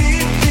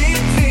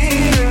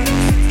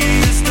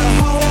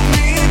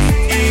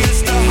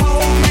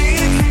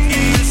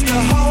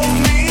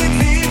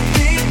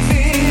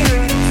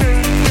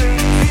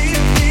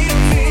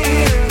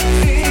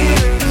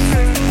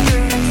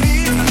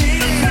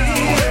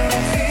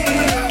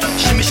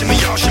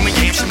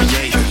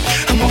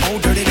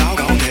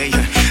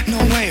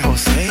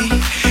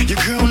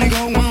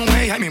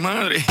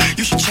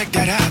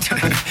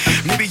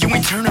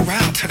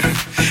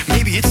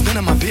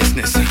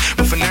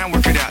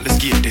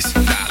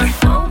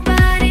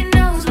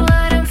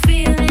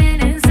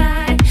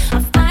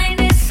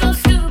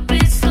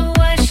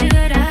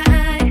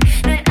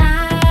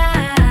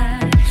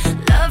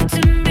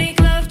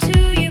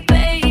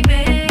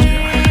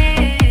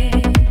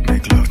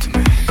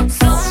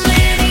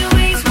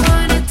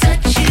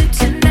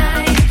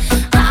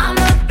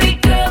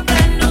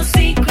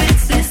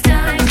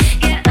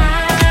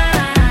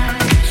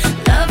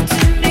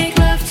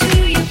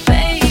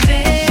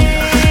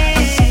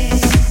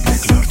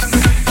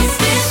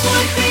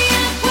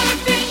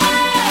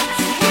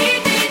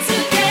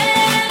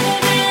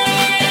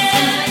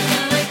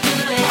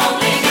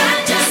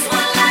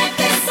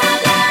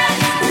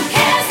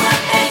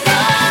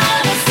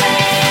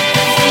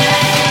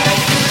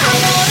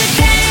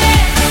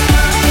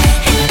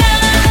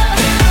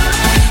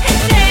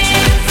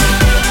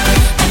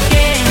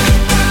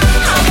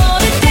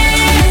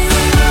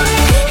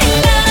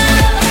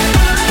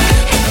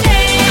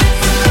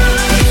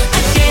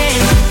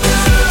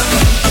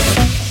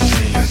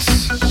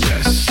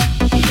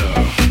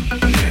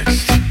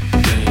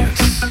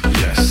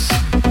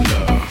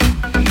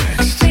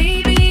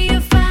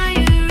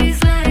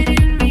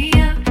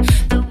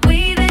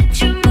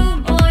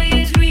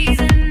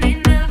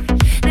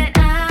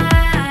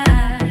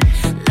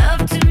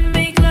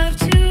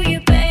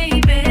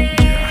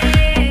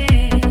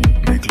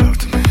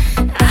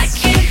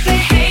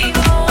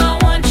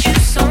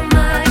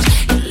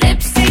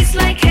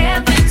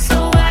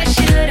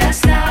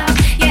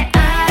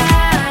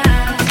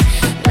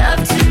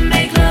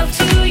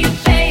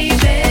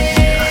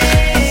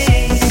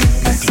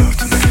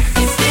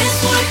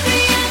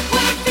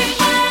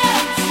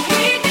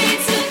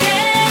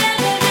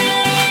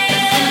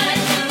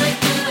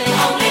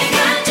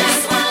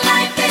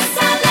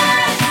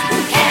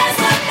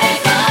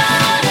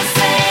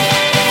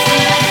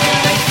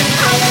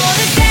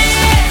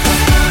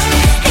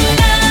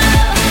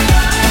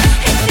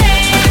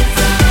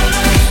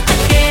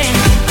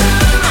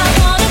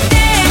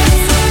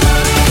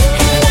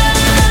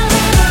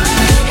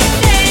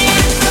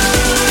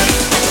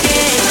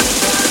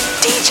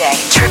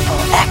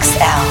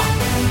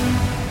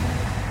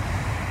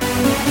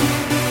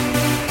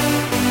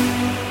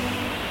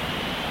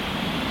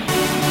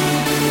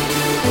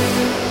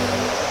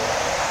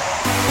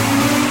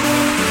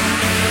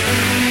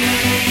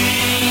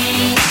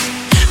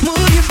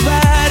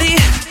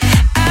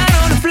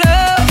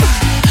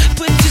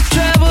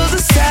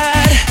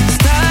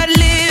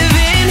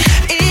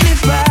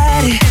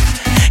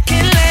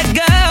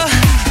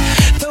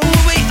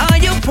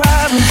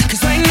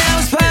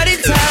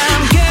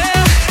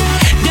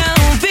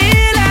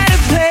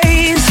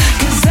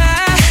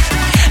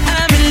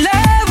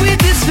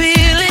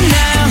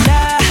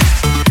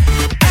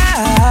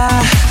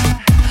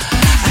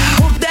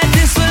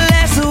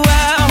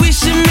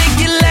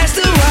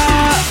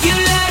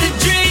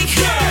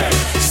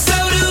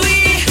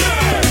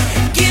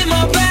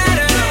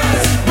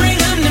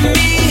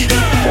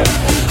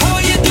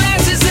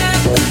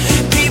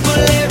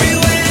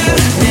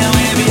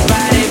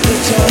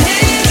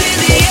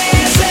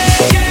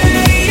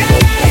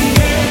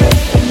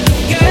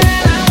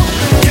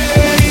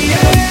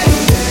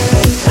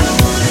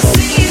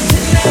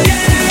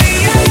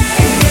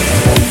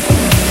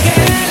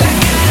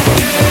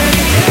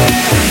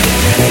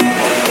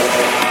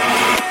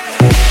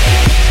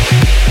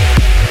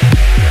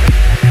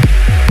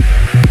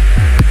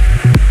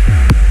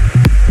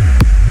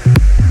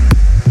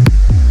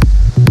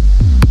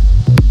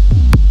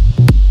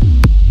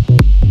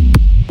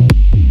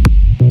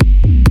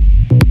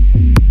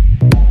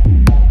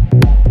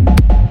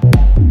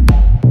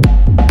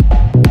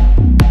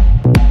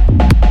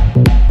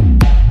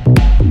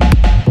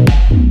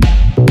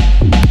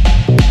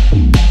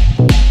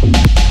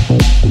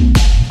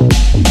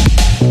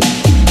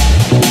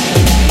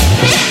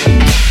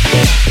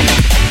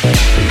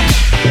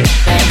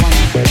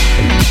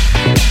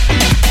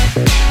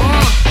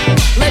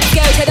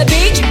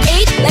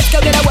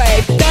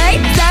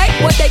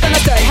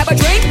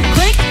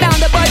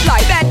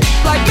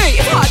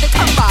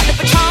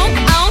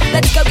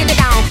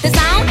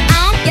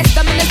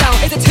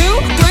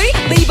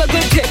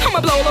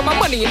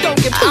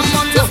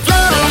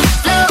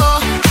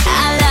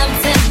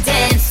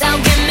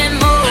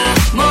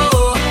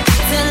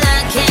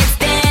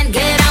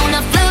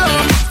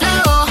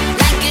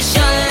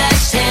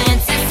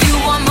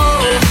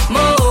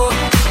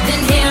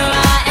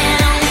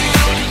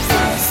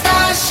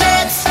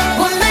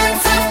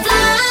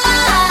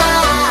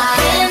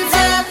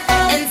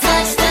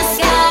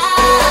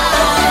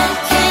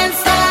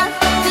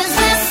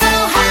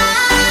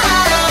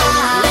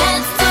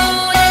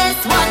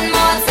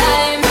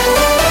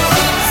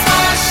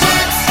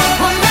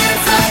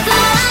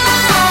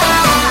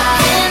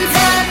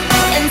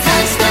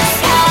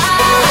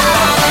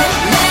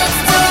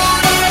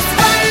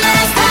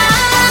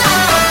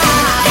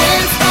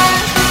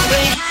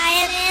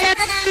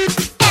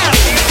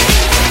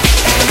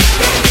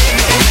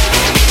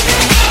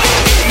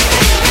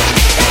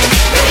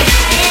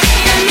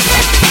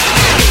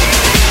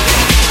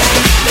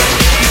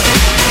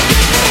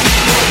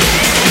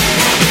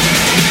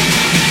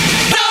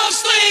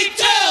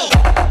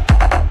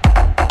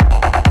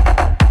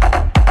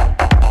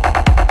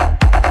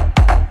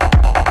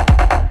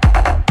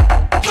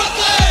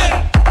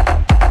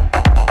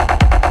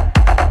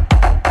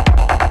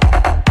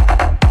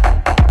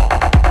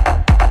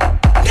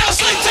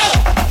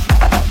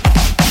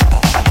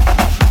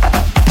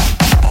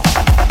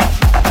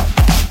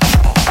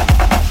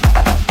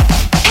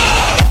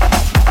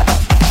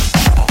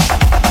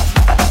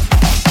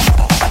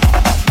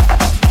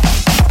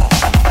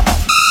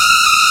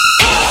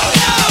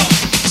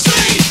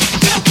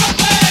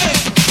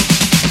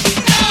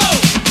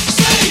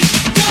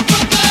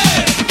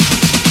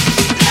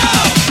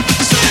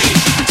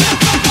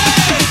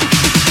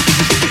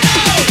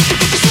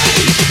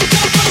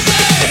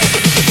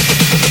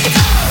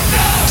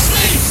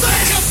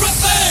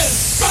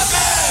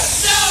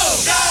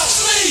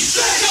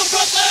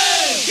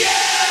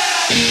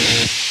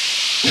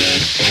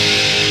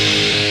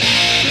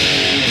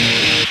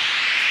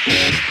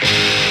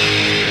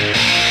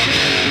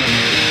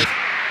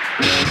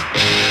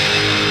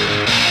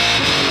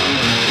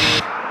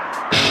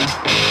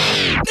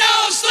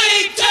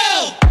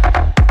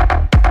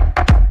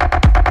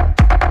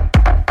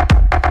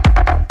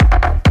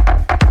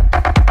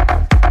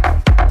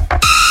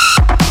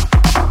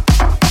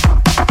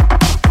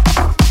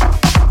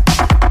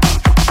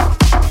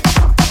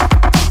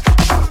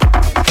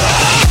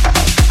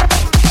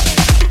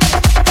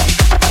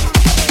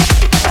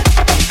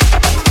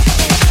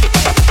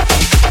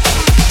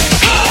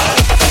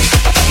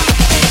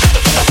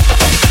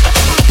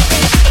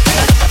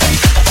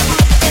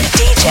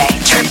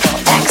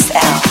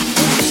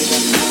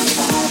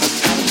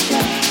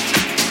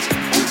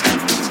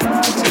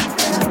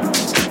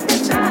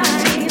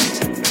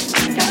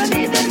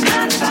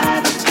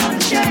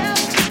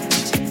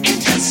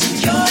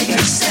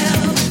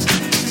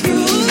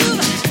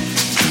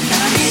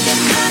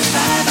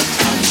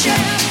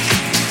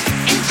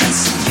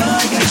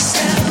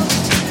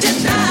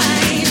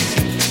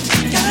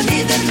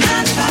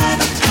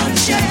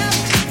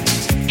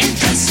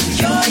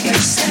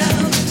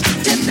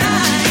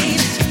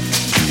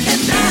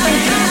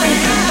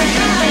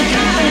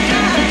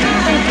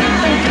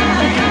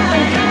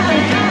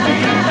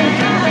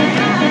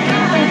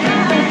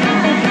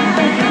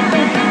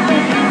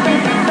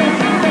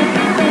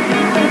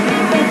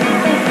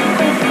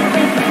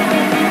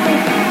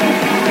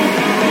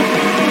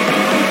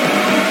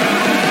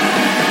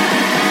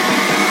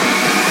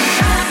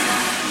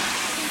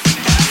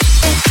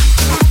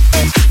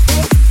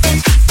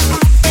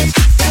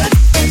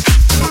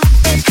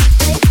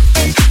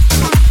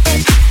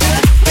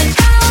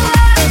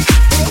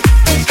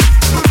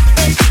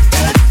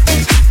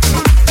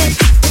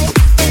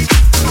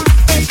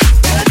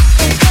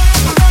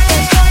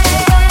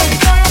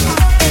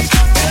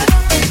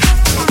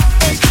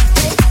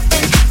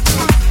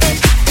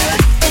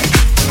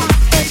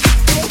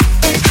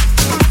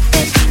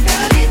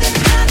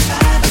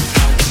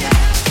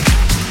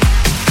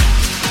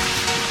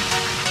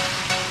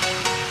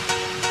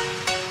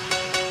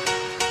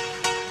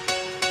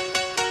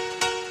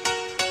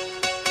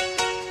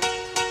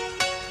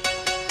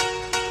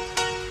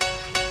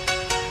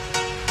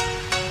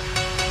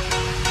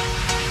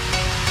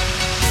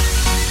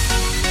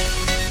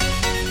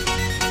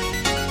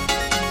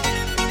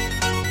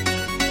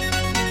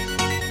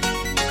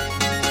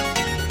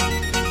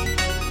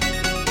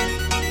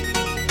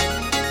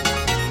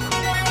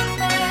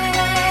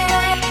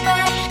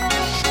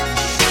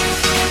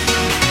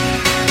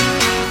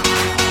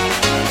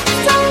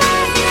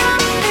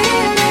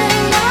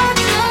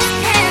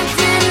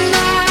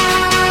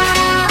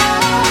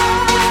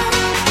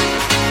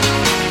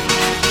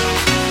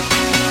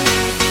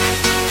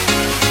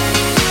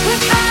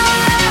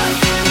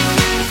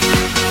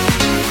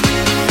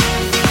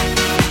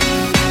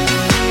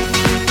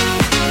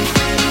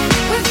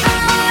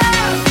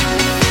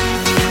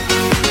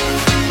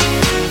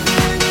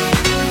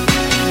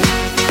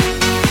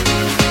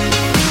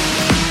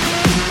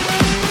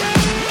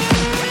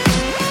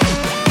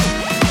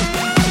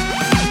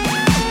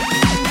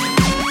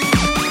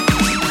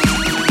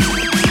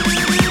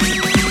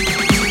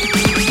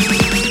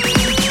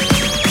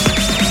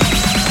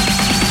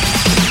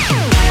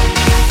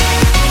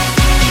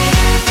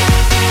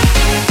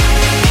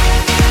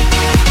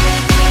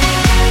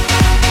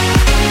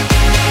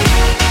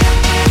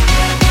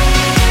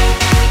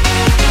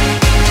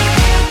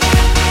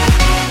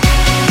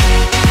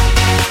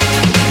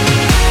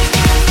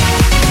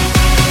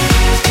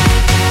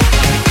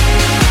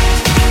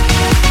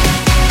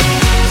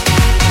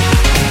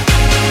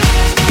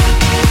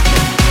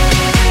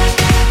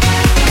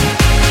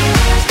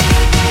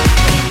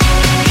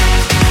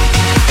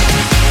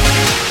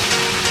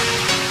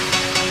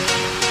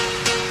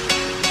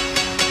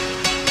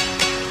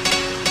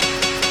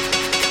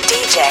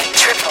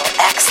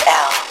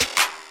XL.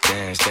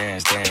 Dance,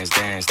 dance, dance,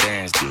 dance,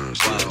 dance.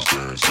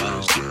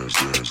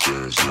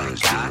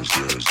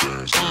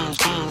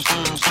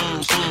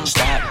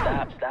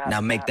 Stop.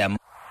 Now make that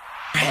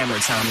hammer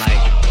time like.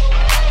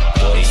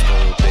 Go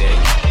stupid,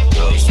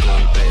 go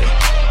stupid,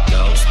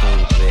 go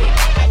stupid.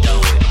 I do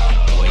it.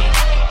 Wait,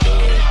 do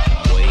it.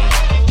 Wait,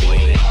 do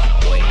it.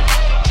 Wait,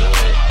 do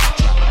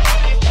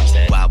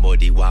it. Wobble,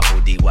 dee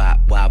wobble, dee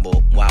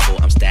wobble, wobble.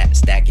 I'm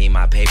stacking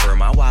my paper.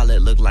 My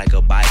wallet look like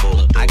a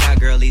Bible. I got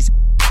girlies.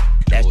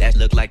 That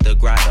look like the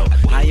grotto.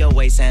 How your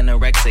waist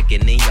anorexic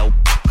and then your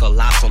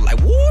colossal like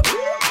whoop.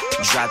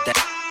 Drop that,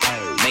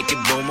 make it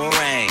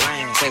boomerang.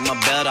 Take my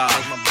belt off,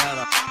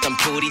 some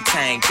pootie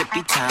tang,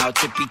 tippy towel,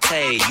 tippy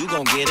tay. You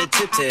gon' get a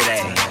tip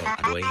today.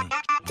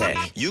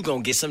 You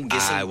gon' get some.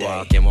 I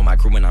walk in with my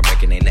crew and I'm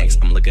breaking their necks.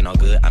 I'm looking all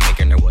good, I'm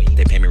making their way.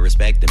 They pay me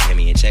respect, they pay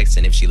me in checks,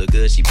 and if she look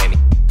good, she pay me.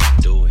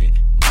 Do it,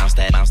 bounce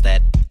that, bounce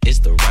that. It's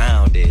the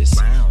roundest.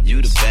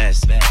 You the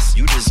best.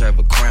 You deserve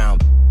a crown.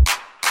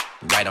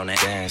 Right on that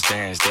dance,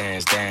 dance,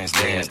 dance, dance,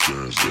 dance.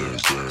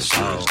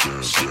 Stop.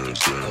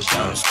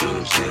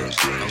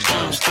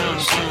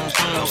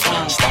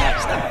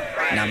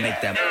 Now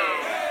make that.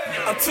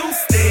 A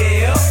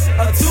two-step.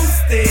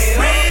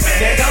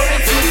 There go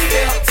the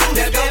two-step.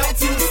 There go the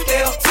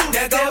two-step.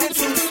 There go the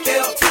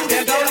two-step.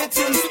 There go the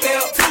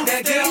two-step.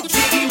 That get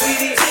jiggy with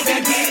it.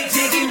 That get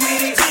jiggy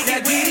with it.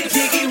 That get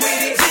jiggy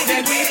with it.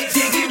 That get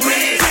jiggy with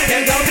it.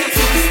 There go the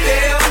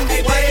two-step.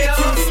 That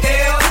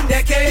two-step.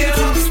 That get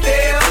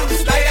two-step.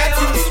 Like that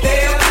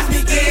two-step.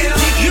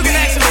 You can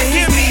actually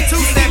hear me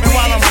two-stepping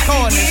while I'm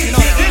recording this. You know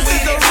that. This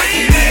is the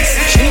remix.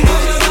 She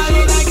moves her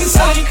body like a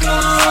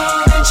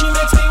cyclone, and she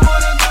makes me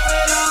wanna do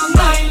it all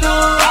night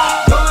long.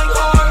 Going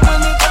hard when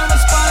they turn the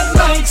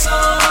spotlights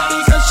on,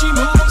 because she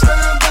moves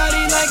her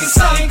body like a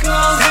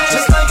cyclone,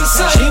 just like a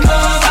cyclone. She moves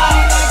her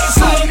body like a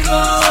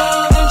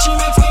cyclone, and she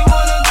makes me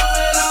wanna do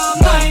it all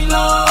night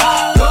long.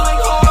 Going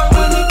hard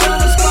when they turn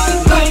the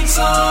spotlights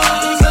on,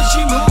 because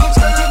she moves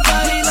her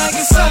body like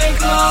a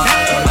cyclone.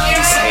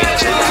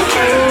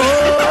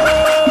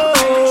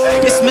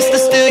 It's Mr.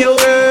 Steal Your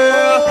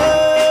Girl.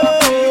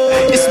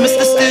 It's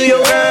Mr. Steal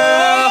Your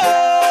Girl.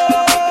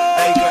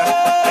 Hey girl,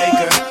 hey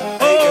girl,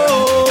 hey girl,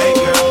 hey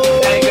girl,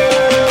 hey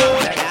girl.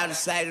 Shout to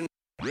say the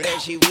that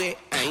she with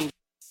ain't.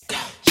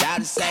 Shout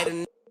to say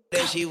the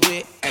that she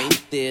with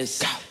ain't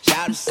this.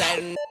 Shout to say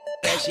the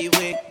that she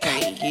with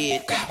can't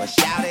hit. But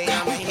shout it,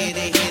 I'ma hit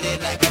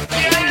it like a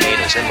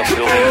haters in the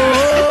building.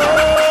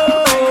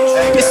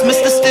 It's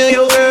Mr. Steal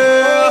Your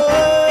Girl.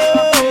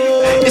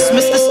 It's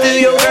Mr. Steal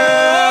Your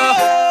Girl.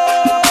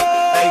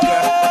 Hey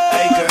girl,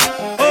 hey girl,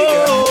 hey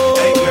girl,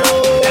 hey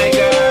girl, hey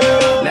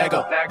girl. Let go.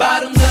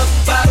 Bottoms up,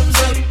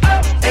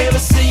 ever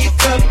see you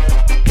come?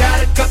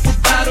 Got a couple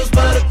bottles,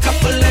 but a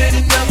couple ain't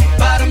enough.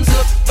 Bottoms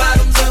up,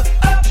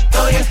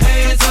 throw your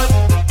hands up.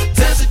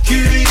 Tell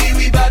security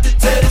we bout to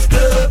tear this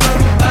club up.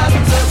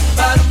 Bottoms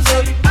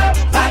up,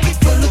 pocket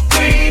full of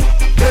green.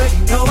 Girl,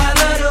 you know I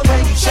love the way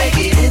you shake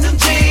it in them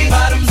jeans.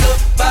 Bottoms up,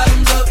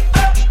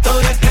 throw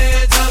your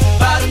hands up.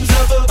 Bottoms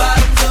up,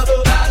 bottoms up.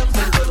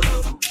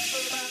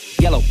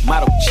 Yellow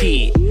model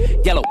cheat,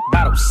 yellow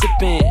bottle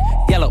sipping,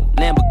 yellow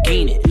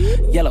Lamborghini,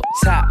 yellow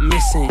top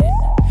missing.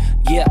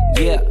 Yeah,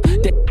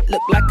 that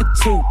look like a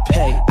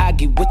toupee. I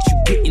get what you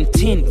get in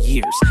 10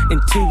 years, in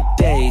 2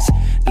 days.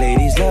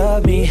 Ladies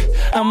love me,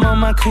 I'm on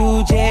my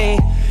cool J.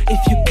 If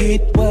you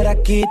get what I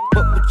get,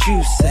 what would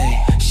you say?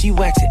 She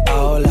wax it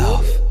all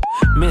off,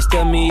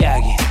 Mr.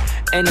 Miyagi,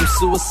 and them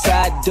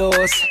suicide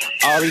doors,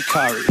 Ari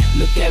Kari.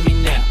 Look at me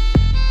now,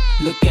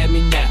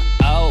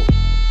 oh.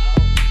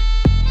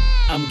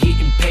 I'm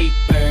getting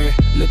paper,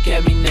 look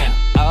at me now,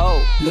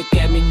 oh. Look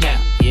at me now,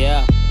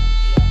 yeah.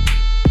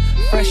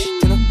 Fresh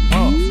to the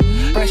off,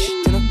 fresh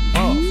to the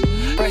off,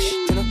 fresh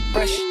to the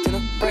fresh to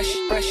the fresh.